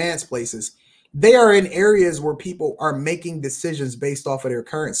cash advance places, they are in areas where people are making decisions based off of their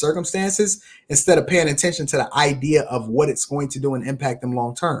current circumstances instead of paying attention to the idea of what it's going to do and impact them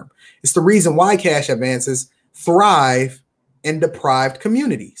long term. It's the reason why cash advances thrive in deprived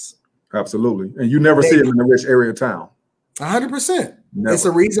communities. Absolutely. And you never see them in a rich area of town. 100%. It's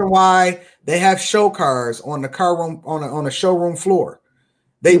a reason why they have show cars on the car room on a showroom floor.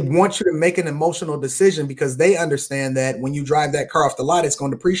 They want you to make an emotional decision because they understand that when you drive that car off the lot, it's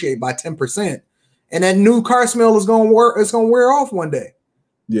going to depreciate by 10%. And that new car smell is going to wear off one day.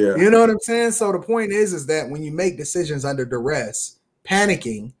 Yeah. You know what I'm saying? So the point is that when you make decisions under duress,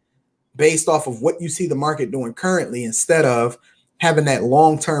 panicking based off of what you see the market doing currently, instead of having that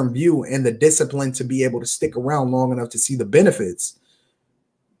long-term view and the discipline to be able to stick around long enough to see the benefits,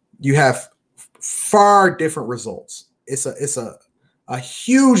 you have far different results. It's a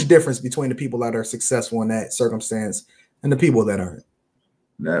huge difference between the people that are successful in that circumstance and the people that aren't.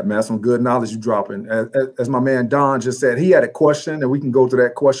 Man, some good knowledge you dropping. As my man Don just said, he had a question, and we can go to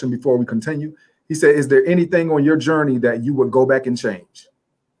that question before we continue. He said, is there anything on your journey that you would go back and change?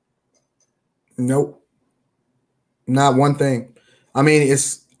 Nope. Not one thing. I mean,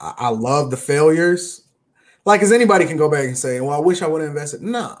 I love the failures. Like, as anybody can go back and say, well, I wish I would have invested.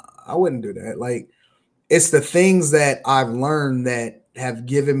 No, I wouldn't do that. Like, it's the things that I've learned that have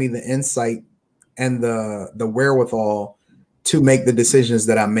given me the insight and the wherewithal to make the decisions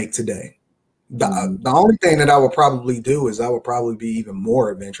that I make today. The only thing that I would probably do is I would probably be even more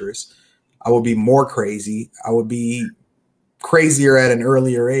adventurous. I would be more crazy. I would be crazier at an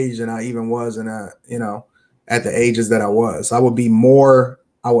earlier age than I even was at the ages that I was. I would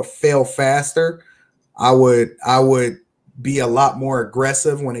fail faster. I would be a lot more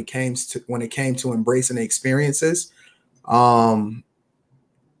aggressive when it came to embracing the experiences. And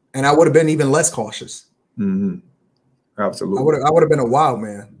I would have been even less cautious. Mm-hmm. Absolutely. I would have been a wild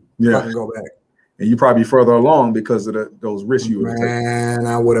man. Yeah. If I can go back. And you probably further along because of those risks you would have taken. Man,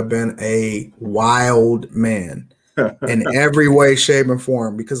 I would have been a wild man in every way, shape, and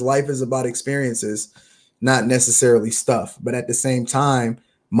form, because life is about experiences, not necessarily stuff. But at the same time,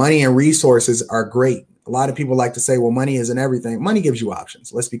 money and resources are great. A lot of people like to say, well, money isn't everything. Money gives you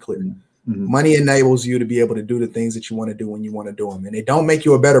options. Let's be clear. Mm-hmm. Money enables you to be able to do the things that you want to do when you want to do them. And they don't make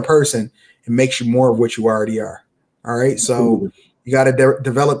you a better person. It makes you more of what you already are. All right. So you got to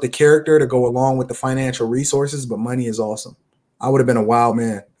develop the character to go along with the financial resources. But money is awesome. I would have been a wild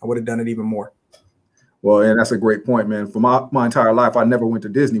man. I would have done it even more. Well, and that's a great point, man. For my entire life, I never went to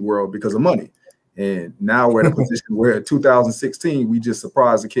Disney World because of money. And now we're in a position where in 2016, we just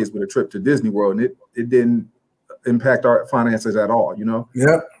surprised the kids with a trip to Disney World, and it didn't impact our finances at all, you know?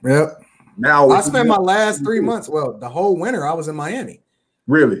 Yep. Now I spent my last 3 months, well, the whole winter I was in Miami.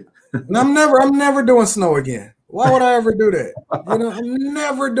 Really? And I'm never doing snow again. Why would I ever do that? I'm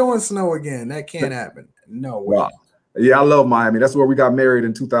never doing snow again. That can't happen. No way. Wow. Yeah, I love Miami. That's where we got married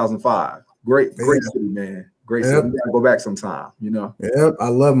in 2005. Great city, man. Great city. We gotta go back sometime, you know? Yep, I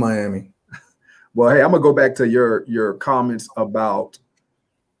love Miami. Well, hey, I'm gonna go back to your comments about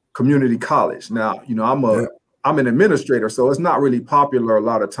community college. Now, you know, I'm an administrator, so it's not really popular a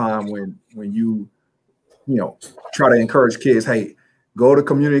lot of time when you try to encourage kids, hey, go to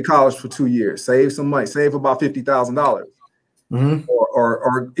community college for 2 years, save some money, save about $50,000. Mm-hmm.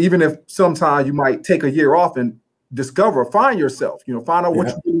 Or even if sometimes you might take a year off and find yourself, find out what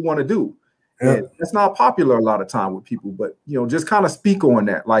you really want to do. Yeah. And it's not popular a lot of time with people, but just kind of speak on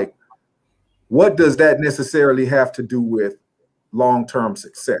that. Like, what does that necessarily have to do with long-term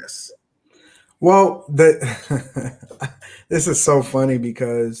success? Well, this is so funny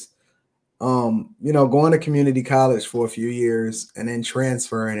because, going to community college for a few years and then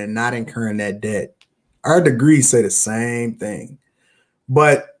transferring and not incurring that debt, our degrees say the same thing.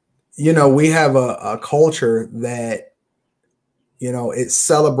 But, we have a culture that, it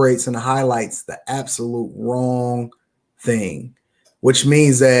celebrates and highlights the absolute wrong thing, which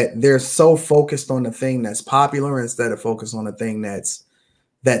means that they're so focused on the thing that's popular instead of focused on the thing that's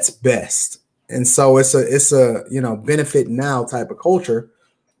best. And so it's a benefit now type of culture.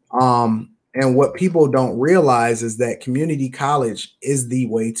 And what people don't realize is that community college is the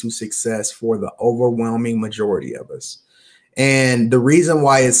way to success for the overwhelming majority of us. And the reason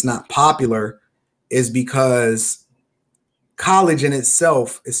why it's not popular is because college in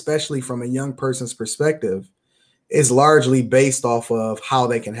itself, especially from a young person's perspective, is largely based off of how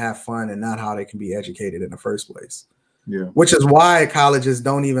they can have fun and not how they can be educated in the first place. Yeah. Which is why colleges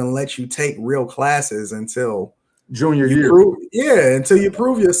don't even let you take real classes until junior year. Until you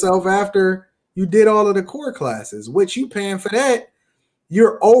prove yourself after you did all of the core classes, which you paying for that.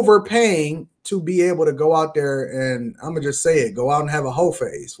 You're overpaying to be able to go out there and I'm going to just say it, go out and have a hoe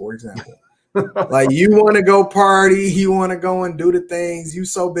phase, for example. Like you want to go party, you want to go and do the things. You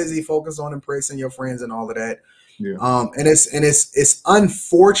so busy focused on impressing your friends and all of that. Yeah. And it's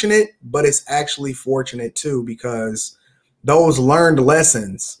unfortunate, but it's actually fortunate too, because those learned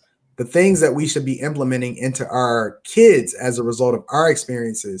lessons, the things that we should be implementing into our kids as a result of our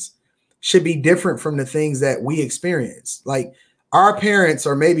experiences should be different from the things that we experience. Like our parents,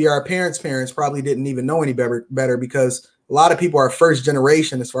 or maybe our parents' parents, probably didn't even know any better because a lot of people are first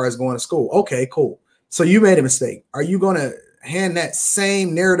generation as far as going to school. Okay, cool. So you made a mistake. Are you going to hand that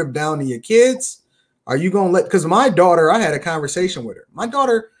same narrative down to your kids? Are you going to let, because my daughter, I had a conversation with her. My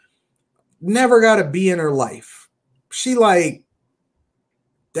daughter never got a B in her life. She like,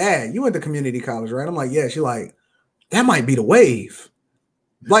 Dad, you went to community college, right? I'm like, yeah. She like, that might be the wave.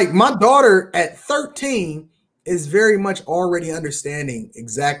 Like my daughter at 13 is very much already understanding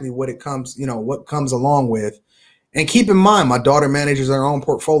exactly what it comes, what comes along with. And keep in mind, my daughter manages her own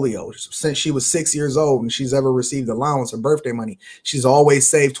portfolio since she was 6 years old, and she's ever received allowance or birthday money. She's always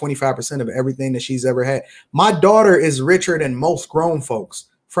saved 25% of everything that she's ever had. My daughter is richer than most grown folks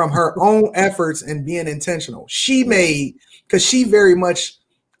from her own efforts and being intentional. She made, because she very much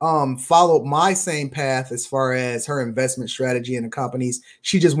followed my same path as far as her investment strategy in the companies.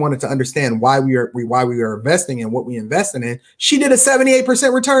 She just wanted to understand why we are investing in what we invested in. She did a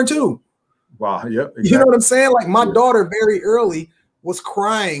 78% return too. Wow. Yep. Exactly. You know what I'm saying? Like my daughter very early was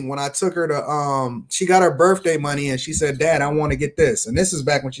crying when I took her to, she got her birthday money and she said, Dad, I want to get this. And this is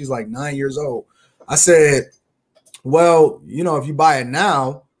back when she's like 9 years old. I said, well, if you buy it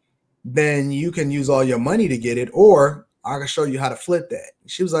now, then you can use all your money to get it, or I can show you how to flip that.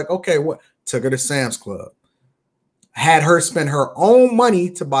 She was like, okay, what? Took her to Sam's Club. Had her spend her own money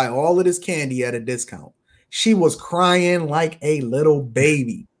to buy all of this candy at a discount. She was crying like a little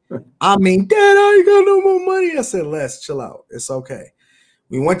baby. I mean, Dad, I ain't got no more money. I said, Les, chill out. It's okay.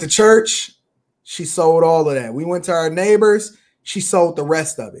 We went to church. She sold all of that. We went to our neighbors. She sold the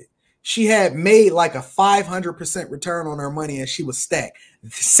rest of it. She had made like a 500% return on her money and she was stacked.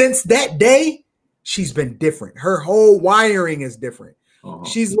 Since that day, she's been different. Her whole wiring is different. Uh-huh.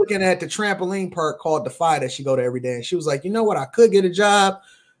 She's looking at the trampoline park called Defy that she go to every day. And she was like, you know what? I could get a job,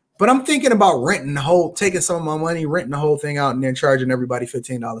 but I'm thinking about taking some of my money, renting the whole thing out, and then charging everybody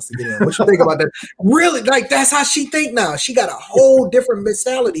 $15 to get in. What you think about that? Really? Like, that's how she think now. She got a whole different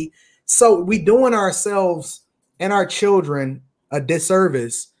mentality. So we doing ourselves and our children a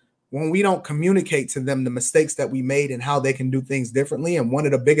disservice when we don't communicate to them the mistakes that we made and how they can do things differently. And one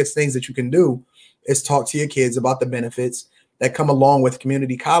of the biggest things that you can do is talk to your kids about the benefits that come along with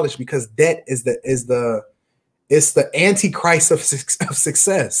community college, because debt is the antichrist of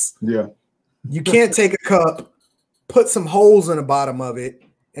success. Yeah. You can't take a cup, put some holes in the bottom of it,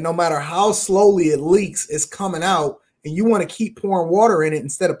 and no matter how slowly it leaks, it's coming out, and you want to keep pouring water in it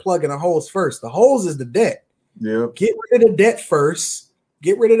instead of plugging the holes first. The holes is the debt. Yeah. Get rid of the debt first.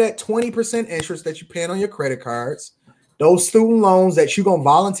 Get rid of that 20% interest that you're paying on your credit cards, those student loans that you're going to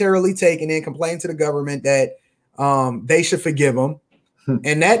voluntarily take and then complain to the government that they should forgive them.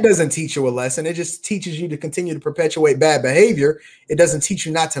 And that doesn't teach you a lesson. It just teaches you to continue to perpetuate bad behavior. It doesn't teach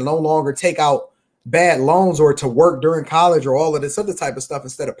you not to no longer take out bad loans or to work during college or all of this other type of stuff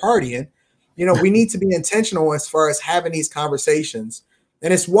instead of partying. We need to be intentional as far as having these conversations.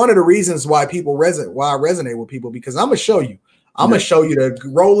 And it's one of the reasons why I resonate with people, because I'm going to show you. I'm going to show you the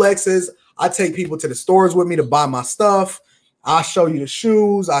Rolexes. I take people to the stores with me to buy my stuff. I'll show you the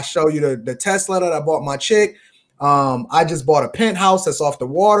shoes. I'll show you the Tesla that I bought my chick. I just bought a penthouse that's off the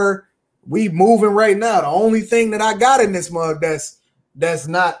water. We moving right now. The only thing that I got in this mug that's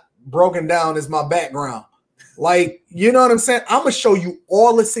not broken down is my background. Like, you know what I'm saying? I'm going to show you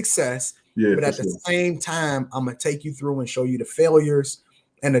all the success, but at the same time, I'm going to take you through and show you the failures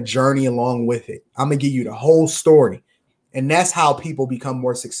and the journey along with it. I'm going to give you the whole story. And that's how people become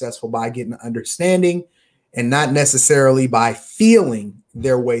more successful, by getting understanding and not necessarily by feeling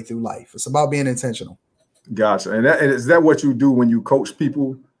their way through life. It's about being intentional. Gotcha. And is that what you do when you coach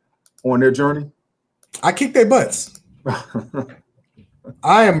people on their journey? I kick their butts. Listen,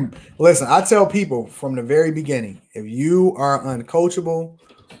 I tell people from the very beginning, if you are uncoachable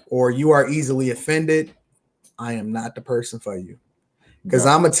or you are easily offended, I am not the person for you. Because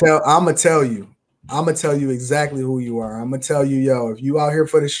I'm gonna tell you exactly who you are. I'm gonna tell you, yo, if you out here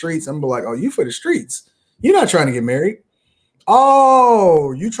for the streets, I'm gonna be like, oh, you for the streets. You're not trying to get married.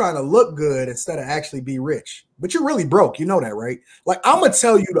 Oh, you trying to look good instead of actually be rich. But you're really broke. You know that, right? Like, I'm gonna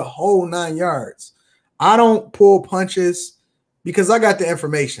tell you the whole 9 yards. I don't pull punches because I got the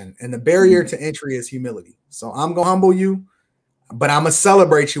information, and the barrier to entry is humility. So I'm gonna humble you, but I'm gonna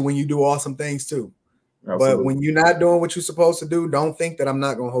celebrate you when you do awesome things too. Absolutely. But when you're not doing what you're supposed to do, don't think that I'm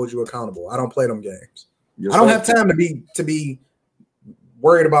not going to hold you accountable. I don't play them games. Yes, I don't have time to be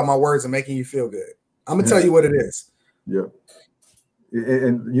worried about my words and making you feel good. I'm going to tell you what it is. Yeah.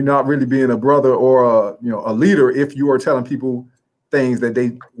 And you're not really being a brother or a leader if you are telling people things that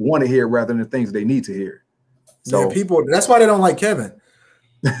they want to hear rather than the things they need to hear. So yeah, people, that's why they don't like Kevin.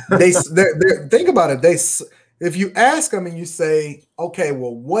 They think about it. If you ask them and you say, okay,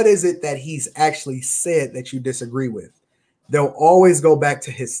 well, what is it that he's actually said that you disagree with? They'll always go back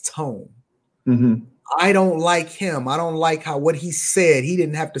to his tone. Mm-hmm. I don't like him. I don't like what he said. He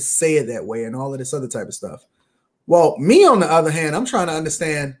didn't have to say it that way and all of this other type of stuff. Well, me, on the other hand, I'm trying to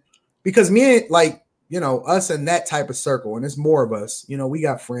understand, because me, like, you know, us in that type of circle, and it's more of us, you know, we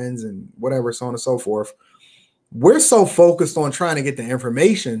got friends and whatever, so on and so forth. We're so focused on trying to get the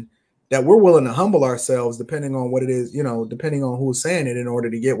information that we're willing to humble ourselves depending on what it is, you know, depending on who's saying it in order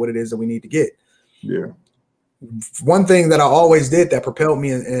to get what it is that we need to get. Yeah. One thing that I always did that propelled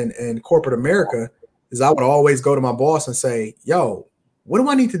me in corporate America is I would always go to my boss and say, yo, what do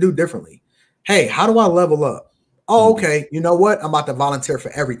I need to do differently? Hey, how do I level up? Oh, okay. You know what? I'm about to volunteer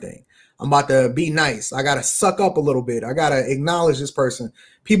for everything. I'm about to be nice. I got to suck up a little bit. I got to acknowledge this person.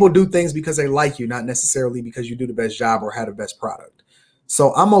 People do things because they like you, not necessarily because you do the best job or have the best product.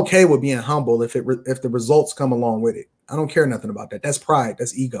 So I'm okay with being humble if the results come along with it. I don't care nothing about that. That's pride.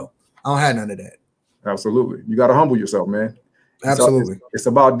 That's ego. I don't have none of that. Absolutely. You got to humble yourself, man. Absolutely. It's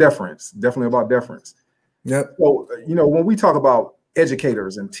about deference. Definitely about deference. Yep. So, you know, when we talk about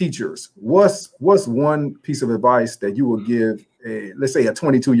educators and teachers, what's one piece of advice that you would give let's say a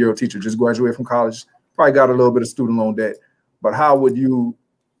 22-year-old teacher just graduated from college, probably got a little bit of student loan debt, but how would you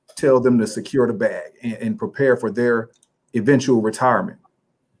tell them to secure the bag and prepare for their eventual retirement?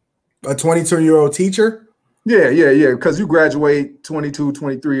 A 22-year-old teacher? Yeah. Because you graduate 22,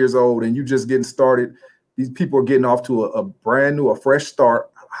 23 years old and you just getting started. These people are getting off to a brand new, a fresh start.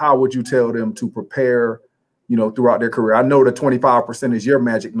 How would you tell them to prepare, you know, throughout their career? I know the 25% is your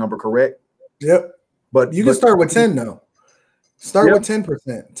magic number, correct? Yep. But you can start with 10 though. Start with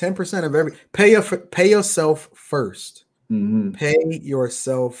 10%. 10% of every pay yourself first. Mm-hmm. Pay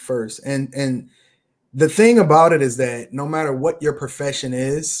yourself first. And the thing about it is that no matter what your profession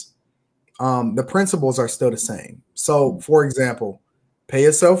is, the principles are still the same. So, for example, pay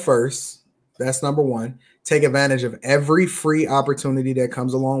yourself first. That's number one. Take advantage of every free opportunity that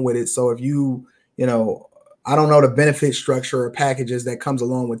comes along with it. So if you know, I don't know the benefit structure or packages that comes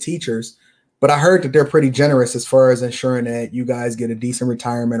along with teachers, but I heard that they're pretty generous as far as ensuring that you guys get a decent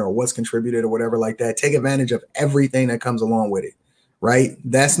retirement or what's contributed or whatever like that. Take advantage of everything that comes along with it, right?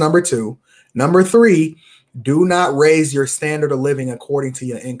 That's number two. Number three, do not raise your standard of living according to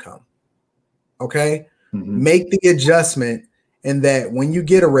your income. Okay? Mm-hmm. Make the adjustment in that when you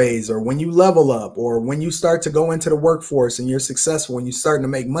get a raise or when you level up or when you start to go into the workforce and you're successful and you're starting to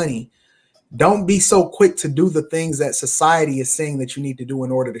make money, don't be so quick to do the things that society is saying that you need to do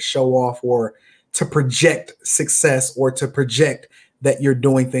in order to show off or to project success or to project that you're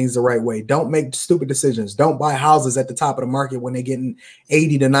doing things the right way. Don't make stupid decisions. Don't buy houses at the top of the market when they're getting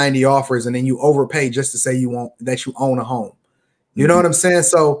 80 to 90 offers and then you overpay just to say you own a home. You know what I'm saying?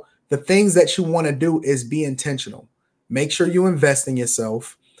 So the things that you want to do is be intentional. Make sure you invest in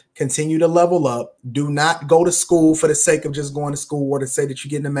yourself. Continue to level up. Do not go to school for the sake of just going to school or to say that you're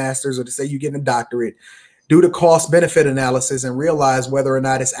getting a master's or to say you're getting a doctorate. Do the cost benefit analysis and realize whether or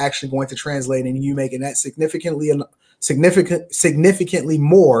not it's actually going to translate into you making that significantly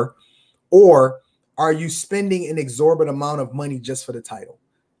more, or are you spending an exorbitant amount of money just for the title?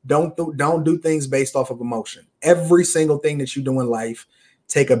 Don't do things based off of emotion. Every single thing that you do in life,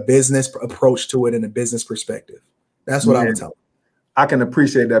 take a business approach to it and a business perspective. That's what I would tell them. I can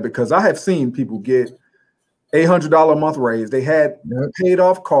appreciate that because I have seen people get $800 a month raise. They had a paid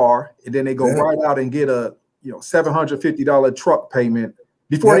off car, and then they go right out and get a $750 truck payment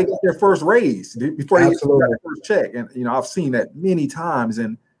before they get their first raise, before they get their first check. And I've seen that many times,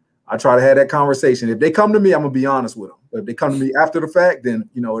 and I try to have that conversation. If they come to me, I'm gonna be honest with them. But if they come to me after the fact, then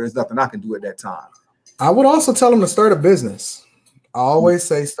there's nothing I can do at that time. I would also tell them to start a business. I always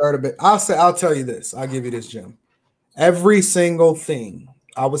say start a bit. I'll tell you this. I'll give you this, Jim. Every single thing,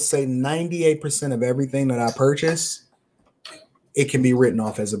 I would say 98% of everything that I purchase, it can be written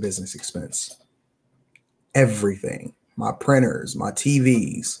off as a business expense. Everything, my printers, my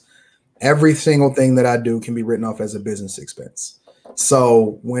TVs, every single thing that I do can be written off as a business expense.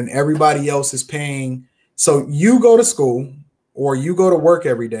 So when everybody else is paying, so you go to school or you go to work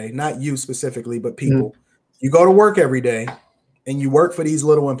every day, not you specifically, but people, you go to work every day and you work for these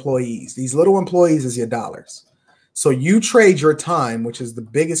little employees. These little employees is your dollars. So you trade your time, which is the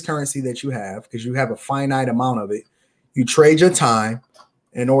biggest currency that you have because you have a finite amount of it. You trade your time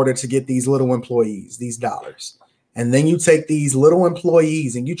in order to get these little employees, these dollars. And then you take these little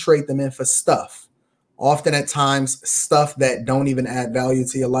employees and you trade them in for stuff. Often at times, stuff that don't even add value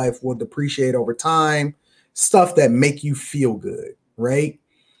to your life will depreciate over time, stuff that make you feel good. right?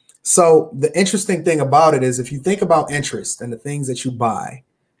 So the interesting thing about it is if you think about interest and the things that you buy,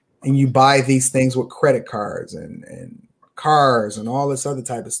 and you buy these things with credit cards and cars and all this other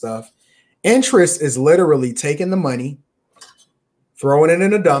type of stuff, interest is literally taking the money, throwing it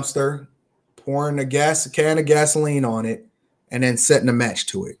in a dumpster, pouring a can of gasoline on it, and then setting a match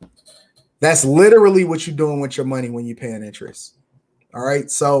to it. That's literally what you're doing with your money when you're paying interest. All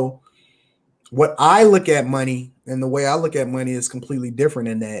right. So what I look at money and the way I look at money is completely different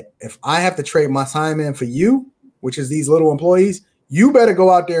in that if I have to trade my time in for you, which is these little employees, you better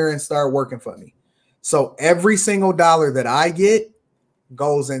go out there and start working for me. So every single dollar that I get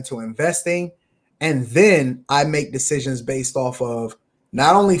goes into investing. And then I make decisions based off of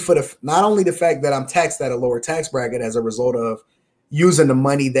not only the fact that I'm taxed at a lower tax bracket as a result of using the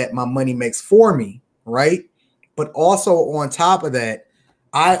money that my money makes for me, right? But also on top of that,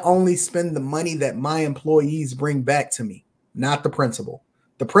 I only spend the money that my employees bring back to me, not the principal.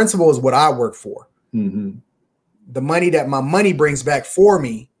 The principal is what I work for. Mm-hmm. The money that my money brings back for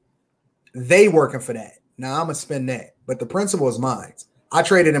me, they working for that. Now I'm going to spend that. But the principal is mine. I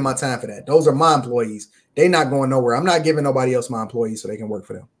traded in my time for that. Those are my employees. They're not going nowhere. I'm not giving nobody else my employees so they can work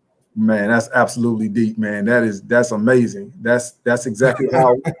for them. Man, that's absolutely deep, man. That's amazing. That's exactly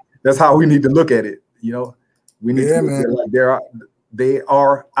how we need to look at it. You know, we need to look at it like they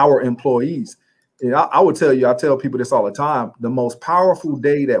are our employees. And I would tell you, I tell people this all the time. The most powerful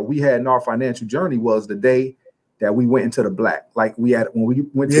day that we had in our financial journey was the day that we went into the black. Like when we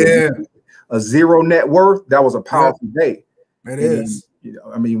went to a zero net worth, that was a powerful day. It is. You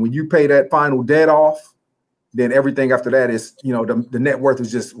know, I mean, when you pay that final debt off, then everything after that is, you know, the net worth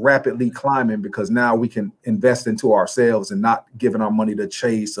is just rapidly climbing because now we can invest into ourselves and not giving our money to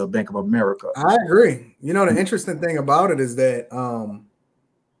Chase or Bank of America. I agree. You know, the interesting thing about it is that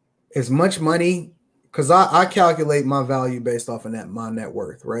as much money, because I calculate my value based off of my net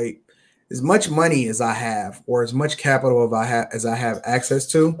worth, right? As much money as I have or as much capital as I have access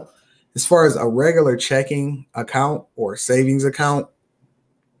to, as far as a regular checking account or savings account,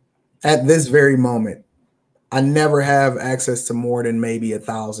 at this very moment, I never have access to more than maybe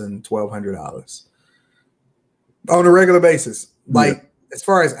 $1,000, $1,200 on a regular basis. Like as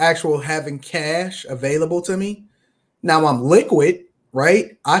far as actual having cash available to me. Now I'm liquid,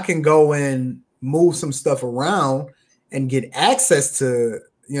 right? I can go and move some stuff around and get access to,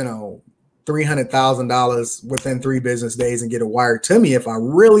 you know, $300,000 within 3 business days and get it wired to me if I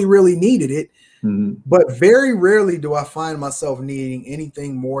really, really needed it. Mm-hmm. But very rarely do I find myself needing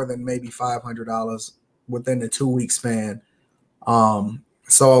anything more than maybe $500 within the 2-week span.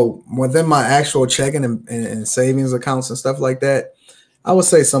 So within my actual checking and savings accounts and stuff like that, I would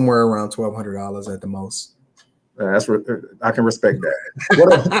say somewhere around $1,200 at the most. I can respect that.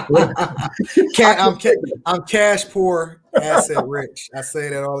 I'm cash poor, asset rich. I say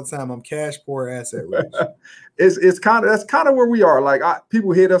that all the time. I'm cash poor, asset rich. That's kind of where we are. Like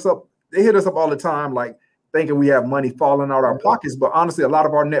people hit us up. They hit us up all the time, like thinking we have money falling out our pockets. But honestly, a lot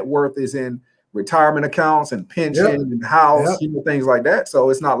of our net worth is in retirement accounts and pension and house, you know, things like that. So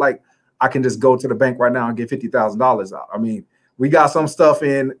it's not like I can just go to the bank right now and get $50,000 out. I mean, we got some stuff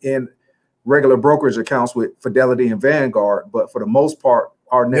in regular brokerage accounts with Fidelity and Vanguard, but for the most part,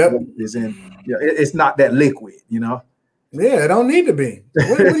 our net worth is in. You know, it's not that liquid, you know. Yeah, it don't need to be.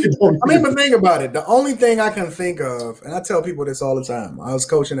 I mean, but think about it. The only thing I can think of, and I tell people this all the time. I was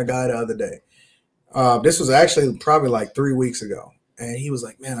coaching a guy the other day. This was actually probably like 3 weeks ago. And he was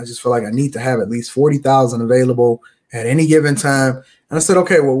like, man, I just feel like I need to have at least 40,000 available at any given time. And I said,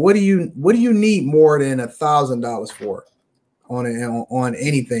 okay, well, what do you need more than $1,000 for on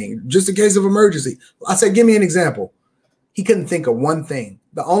anything, just in case of emergency? I said, give me an example. He couldn't think of one thing.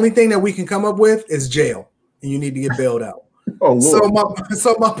 The only thing that we can come up with is jail, and you need to get bailed out. Oh, Lord.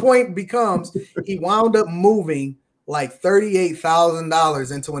 So my point becomes, he wound up moving like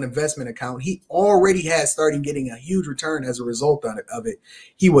 $38,000 into an investment account. He already had started getting a huge return as a result of it.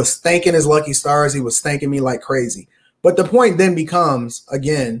 He was thanking his lucky stars. He was thanking me like crazy. But the point then becomes,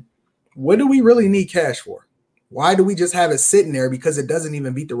 again, what do we really need cash for? Why do we just have it sitting there? Because it doesn't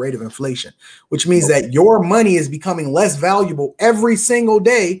even beat the rate of inflation, which means that your money is becoming less valuable every single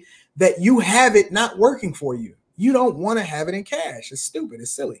day that you have it not working for you. You don't want to have it in cash. It's stupid.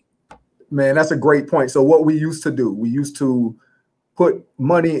 It's silly. Man, that's a great point. So what we used to do, we used to put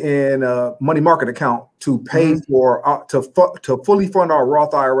money in a money market account to pay for to fully fund our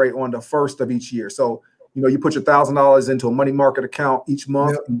Roth IRA on the first of each year. So, you know, you put your $1,000 into a money market account each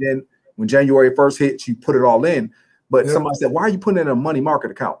month, and then when January 1st hits, you put it all in. But somebody said, why are you putting in a money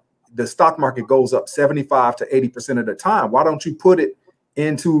market account? The stock market goes up 75 to 80% of the time. Why don't you put it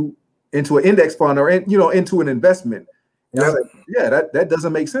into an index fund or into an investment? Yeah. Yeah, that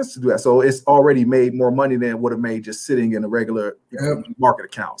doesn't make sense to do that. So it's already made more money than it would have made just sitting in a regular market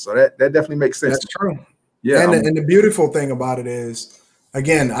account. So that definitely makes sense. That's true. Yeah. And the beautiful thing about it is,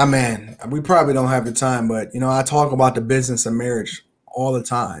 again, we probably don't have the time, but I talk about the business of marriage all the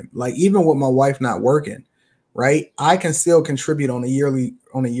time. Like even with my wife not working, right? I can still contribute on a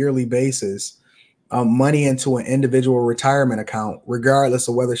yearly basis money into an individual retirement account, regardless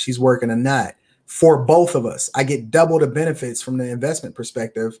of whether she's working or not. For both of us, I get double the benefits from the investment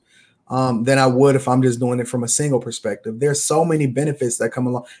perspective than I would if I'm just doing it from a single perspective. There's so many benefits that come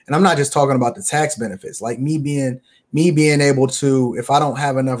along, and I'm not just talking about the tax benefits, like me being able to, if I don't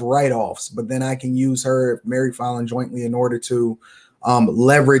have enough write-offs, but then I can use her married filing jointly in order to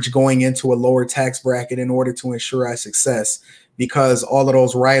leverage going into a lower tax bracket in order to ensure our success, because all of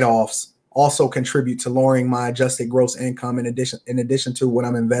those write-offs also contribute to lowering my adjusted gross income in addition to what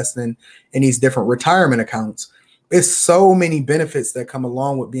I'm investing in these different retirement accounts. It's so many benefits that come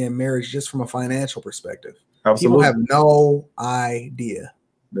along with being married just from a financial perspective. Absolutely. People have no idea.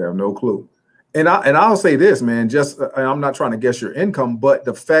 They have no clue. And I'll say this, man, just I'm not trying to guess your income, but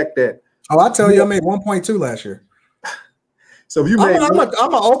the fact that I tell you I made 1.2 last year. So if you I'm an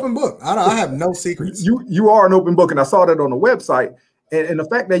open book. I have no secrets. You are an open book, and I saw that on the website. And the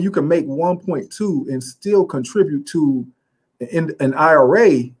fact that you can make 1.2 and still contribute to an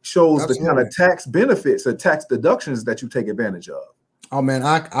IRA shows the kind of tax benefits or tax deductions that you take advantage of. Oh man,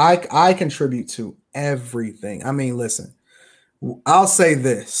 I contribute to everything. I mean, listen, I'll say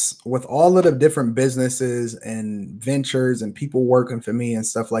this: with all of the different businesses and ventures and people working for me and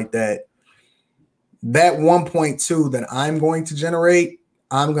stuff like that, that 1.2 that I'm going to generate,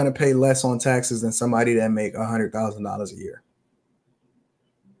 I'm going to pay less on taxes than somebody that make $100,000 a year.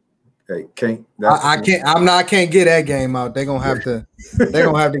 I can't get that game out. They're gonna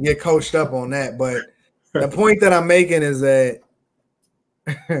have to get coached up on that. But the point that I'm making is that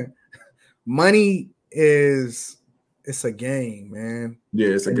money it's a game, man. Yeah,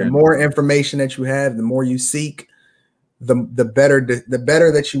 it's a game. The more information that you have, the more you seek, the better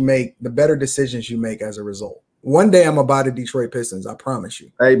that you make, the better decisions you make as a result. One day I'm gonna buy the Detroit Pistons, I promise you.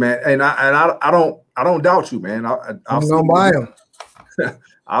 Hey man, and I don't doubt you, man. I'm gonna buy them.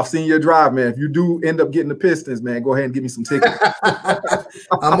 I've seen your drive, man. If you do end up getting the Pistons, man, go ahead and give me some tickets. I'm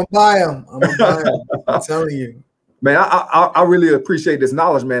gonna buy them. I'm telling you, man. I really appreciate this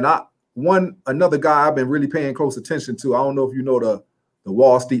knowledge, man. Another guy I've been really paying close attention to. I don't know if you know the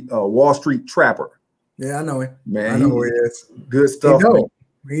Wall Street Trapper. Yeah, I know him. Man, I know who he is. Good stuff.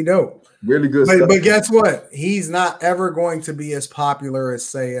 He dope. Really good stuff. But guess what? He's not ever going to be as popular as,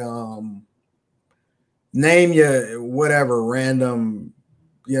 say, name you whatever random,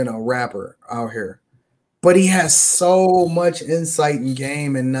 rapper out here. But he has so much insight and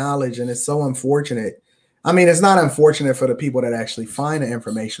game and knowledge, and it's so unfortunate. I mean, it's not unfortunate for the people that actually find the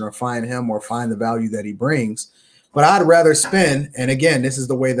information or find him or find the value that he brings. But I'd rather spend, and again, this is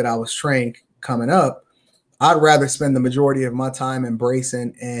the way that I was trained coming up, I'd rather spend the majority of my time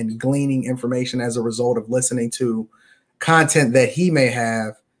embracing and gleaning information as a result of listening to content that he may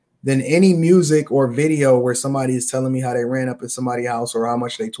have than any music or video where somebody is telling me how they ran up in somebody's house or how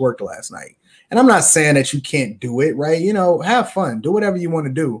much they twerked last night. And I'm not saying that you can't do it, right? Have fun, do whatever you want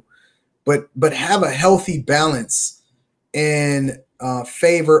to do, but have a healthy balance in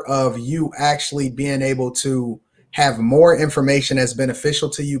favor of you actually being able to have more information that's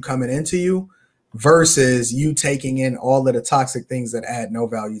beneficial to you coming into you versus you taking in all of the toxic things that add no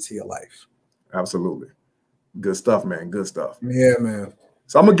value to your life. Absolutely. Good stuff, man. Good stuff. Yeah, man.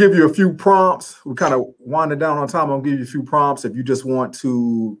 So I'm going to give you a few prompts. We're kind of winding down on time. I'm going to give you a few prompts. If you just want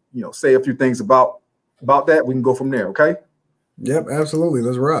to, say a few things about that, we can go from there. Okay. Yep. Absolutely.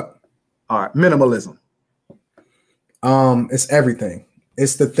 Let's rock. All right. Minimalism. It's everything.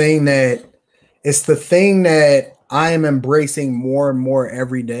 It's the thing that I am embracing more and more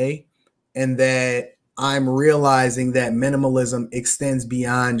every day. And that I'm realizing that minimalism extends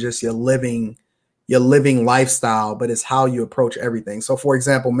beyond just your living lifestyle, but it's how you approach everything. So for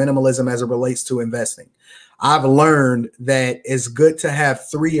example, minimalism as it relates to investing. I've learned that it's good to have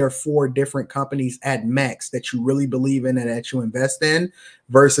 3 or 4 different companies at max that you really believe in and that you invest in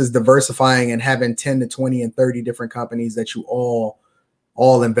versus diversifying and having 10 to 20 and 30 different companies that you all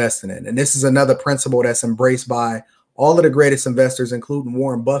investing in. And this is another principle that's embraced by all of the greatest investors, including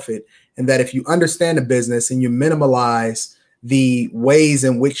Warren Buffett, and that if you understand the business and you minimalize the ways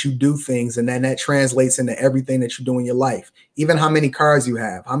in which you do things, and then that translates into everything that you do in your life, even how many cars you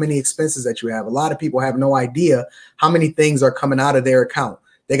have, how many expenses that you have. A lot of people have no idea how many things are coming out of their account.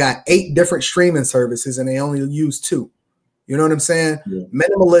 They got 8 different streaming services and they only use 2. You know what I'm saying? Yeah.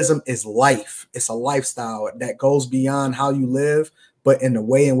 Minimalism is life. It's a lifestyle that goes beyond how you live, but in the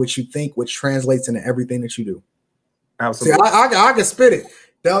way in which you think, which translates into everything that you do. Absolutely. See, I can spit it.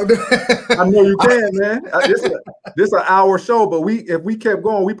 I know you can, man. This an hour show, but if we kept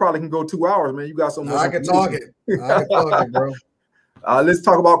going, we probably can go 2 hours, man. You got so much. I can talk it. I can talk it, bro. Let's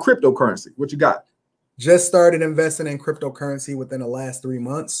talk about cryptocurrency. What you got? Just started investing in cryptocurrency within the last 3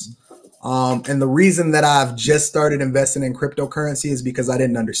 months. And the reason that I've just started investing in cryptocurrency is because I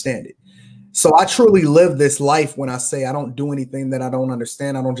didn't understand it. So I truly live this life when I say I don't do anything that I don't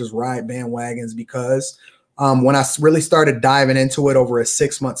understand. I don't just ride bandwagons, because when I really started diving into it over a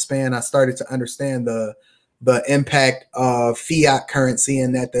 6-month span, I started to understand the impact of fiat currency,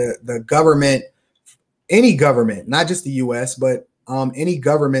 and that the government, any government, not just the US, but any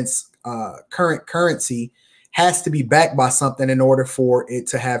government's current currency has to be backed by something in order for it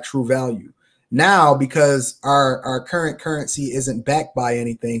to have true value. Now, because our current currency isn't backed by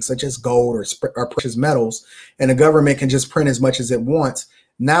anything such as gold or precious metals, and the government can just print as much as it wants,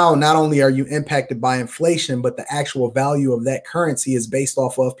 now not only are you impacted by inflation, but the actual value of that currency is based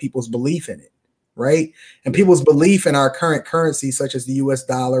off of people's belief in it, right? And people's belief in our current currency, such as the US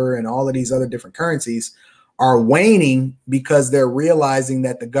dollar and all of these other different currencies, are waning because they're realizing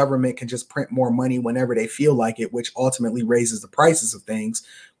that the government can just print more money whenever they feel like it, which ultimately raises the prices of things,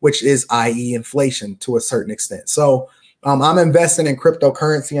 which is, i.e., inflation to a certain extent. So I'm investing in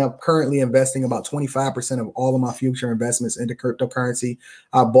cryptocurrency. I'm currently investing about 25% of all of my future investments into cryptocurrency.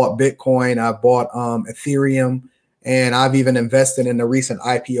 I bought Bitcoin, I bought Ethereum, and I've even invested in the recent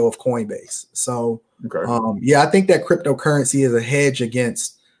IPO of Coinbase. So yeah, I think that cryptocurrency is a hedge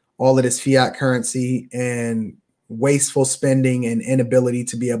against all of this fiat currency and wasteful spending and inability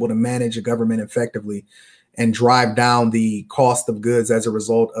to be able to manage a government effectively and drive down the cost of goods as a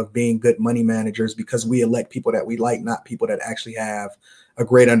result of being good money managers, because we elect people that we like, not people that actually have a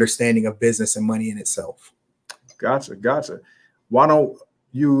great understanding of business and money in itself. Gotcha. Why don't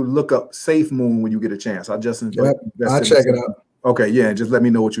you look up Safe Moon when you get a chance? I just invested. I'll check it out. Okay, yeah, just let me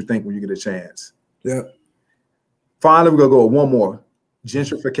know what you think when you get a chance. Yep. Finally, we're gonna go with one more.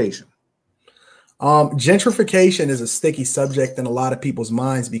 Gentrification. Gentrification is a sticky subject in a lot of people's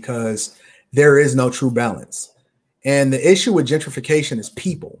minds because there is no true balance. And the issue with gentrification is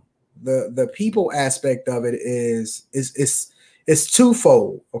people. The people aspect of it is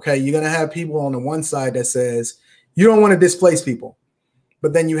twofold. Okay, you're gonna have people on the one side that says you don't want to displace people,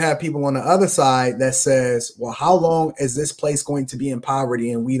 but then you have people on the other side that says, well, how long is this place going to be in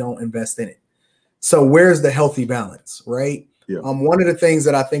poverty and we don't invest in it? So where's the healthy balance, right? Yeah. One of the things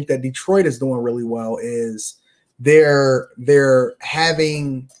that I think that Detroit is doing really well is they're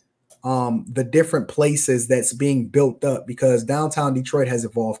having the different places that's being built up, because downtown Detroit has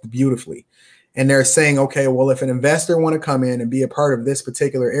evolved beautifully. And they're saying, okay, well, if an investor want to come in and be a part of this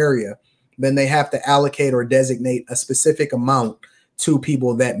particular area, then they have to allocate or designate a specific amount to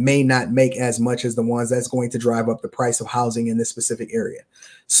people that may not make as much as the ones that's going to drive up the price of housing in this specific area.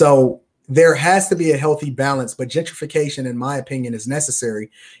 So there has to be a healthy balance, but gentrification, in my opinion, is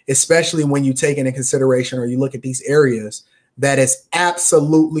necessary, especially when you take into consideration or you look at these areas that is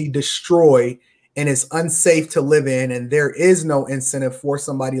absolutely destroyed and it's unsafe to live in. And there is no incentive for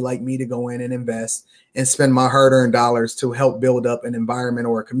somebody like me to go in and invest and spend my hard-earned dollars to help build up an environment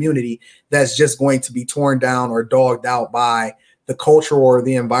or a community that's just going to be torn down or dogged out by the culture or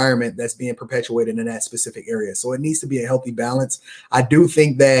the environment that's being perpetuated in that specific area. So it needs to be a healthy balance. I do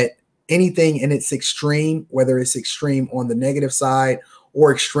think that anything in its extreme, whether it's extreme on the negative side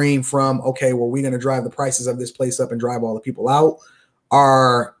or extreme from, okay, well, we're going to drive the prices of this place up and drive all the people out,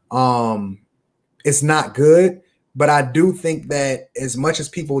 are it's not good. But I do think that as much as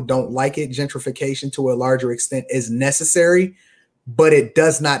people don't like it, gentrification to a larger extent is necessary, but it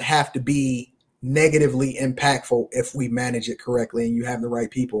does not have to be negatively impactful if we manage it correctly and you have the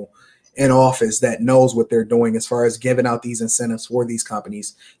right people in office that knows what they're doing as far as giving out these incentives for these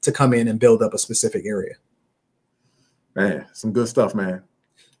companies to come in and build up a specific area. Man, some good stuff, man.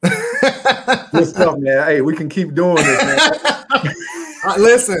 Good stuff, man. Hey, we can keep doing this, man.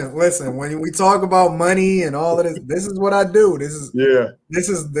 Listen, when we talk about money and all of this is what I do. This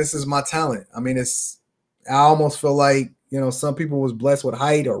is my talent. I mean, I almost feel like, some people was blessed with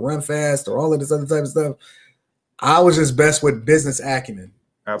height or run fast or all of this other type of stuff. I was just best with business acumen.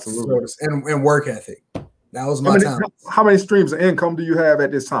 Absolutely. And work ethic. That was my talent. How many streams of income do you have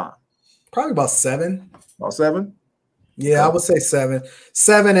at this time? Probably about 7. About 7? Yeah, I would say 7.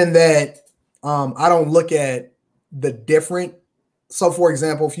 7 in that I don't look at the different. So, for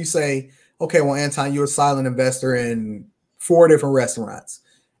example, if you say, okay, well, Anton, you're a silent investor in 4 different restaurants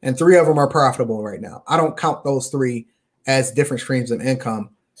and 3 of them are profitable right now. I don't count those 3 as different streams of income.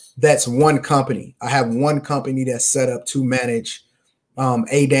 That's one company. I have one company that's set up to manage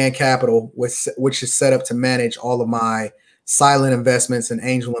ADAN Capital, which is set up to manage all of my silent investments and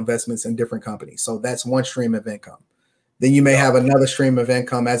angel investments in different companies. So that's one stream of income. Then you may have another stream of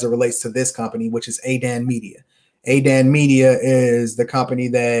income as it relates to this company, which is ADAN Media. ADAN Media is the company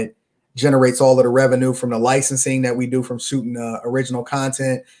that generates all of the revenue from the licensing that we do from shooting original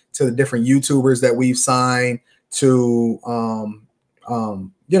content to the different YouTubers that we've signed to,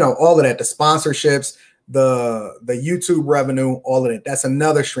 you know, all of that, the sponsorships, the YouTube revenue, all of it. That's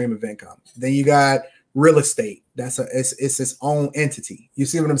another stream of income. Then you got real estate. It's its own entity. You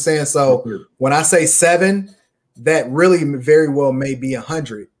see what I'm saying? So when I say 7, that really very well may be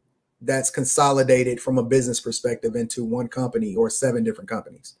 100 that's consolidated from a business perspective into one company or 7 different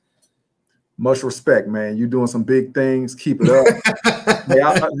companies. Much respect, man. You're doing some big things. Keep it up.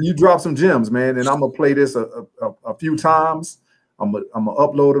 Man, you drop some gems, man. And I'm gonna play this a few times. I'm gonna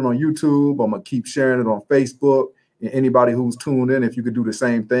upload it on YouTube. I'm gonna keep sharing it on Facebook. And anybody who's tuned in, if you could do the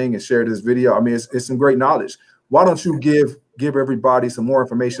same thing and share this video, I mean, it's some great knowledge. Why don't you give everybody some more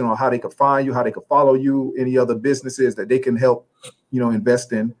information on how they could find you, how they could follow you, any other businesses that they can help, you know,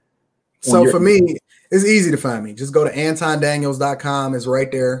 invest in? So for me, it's easy to find me. Just go to AntonDaniels.com. It's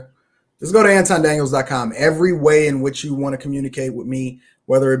right there. Just go to AntonDaniels.com. Every way in which you want to communicate with me,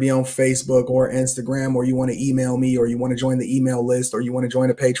 whether it be on Facebook or Instagram, or you want to email me, or you want to join the email list, or you want to join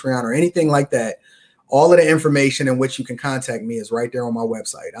a Patreon or anything like that, all of the information in which you can contact me is right there on my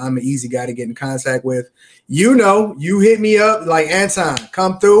website. I'm an easy guy to get in contact with. You know, you hit me up like, Anton,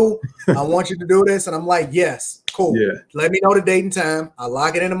 come through. I want you to do this. And I'm like, yes, cool. Yeah. Let me know the date and time. I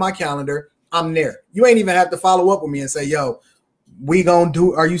lock it into my calendar. I'm there. You ain't even have to follow up with me and say, yo, we gonna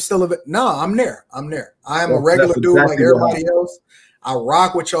do, are you still no, I'm there. I'm there. I am a regular dude like everybody else. I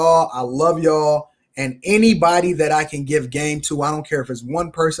rock with y'all. I love y'all. And anybody that I can give game to, I don't care if it's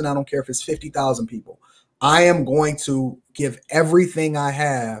one person, I don't care if it's 50,000 people. I am going to give everything I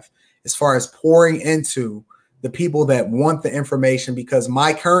have as far as pouring into the people that want the information, because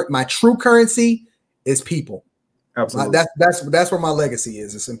my true currency is people. Absolutely. That's where my legacy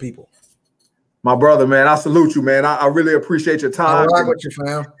is. It's in people. My brother, man, I salute you, man. I really appreciate your time. I rock with you,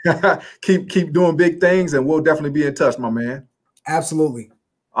 fam. keep doing big things, and we'll definitely be in touch, my man. Absolutely.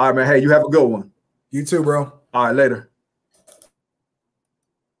 All right, man. Hey, you have a good one. You too, bro. All right, later.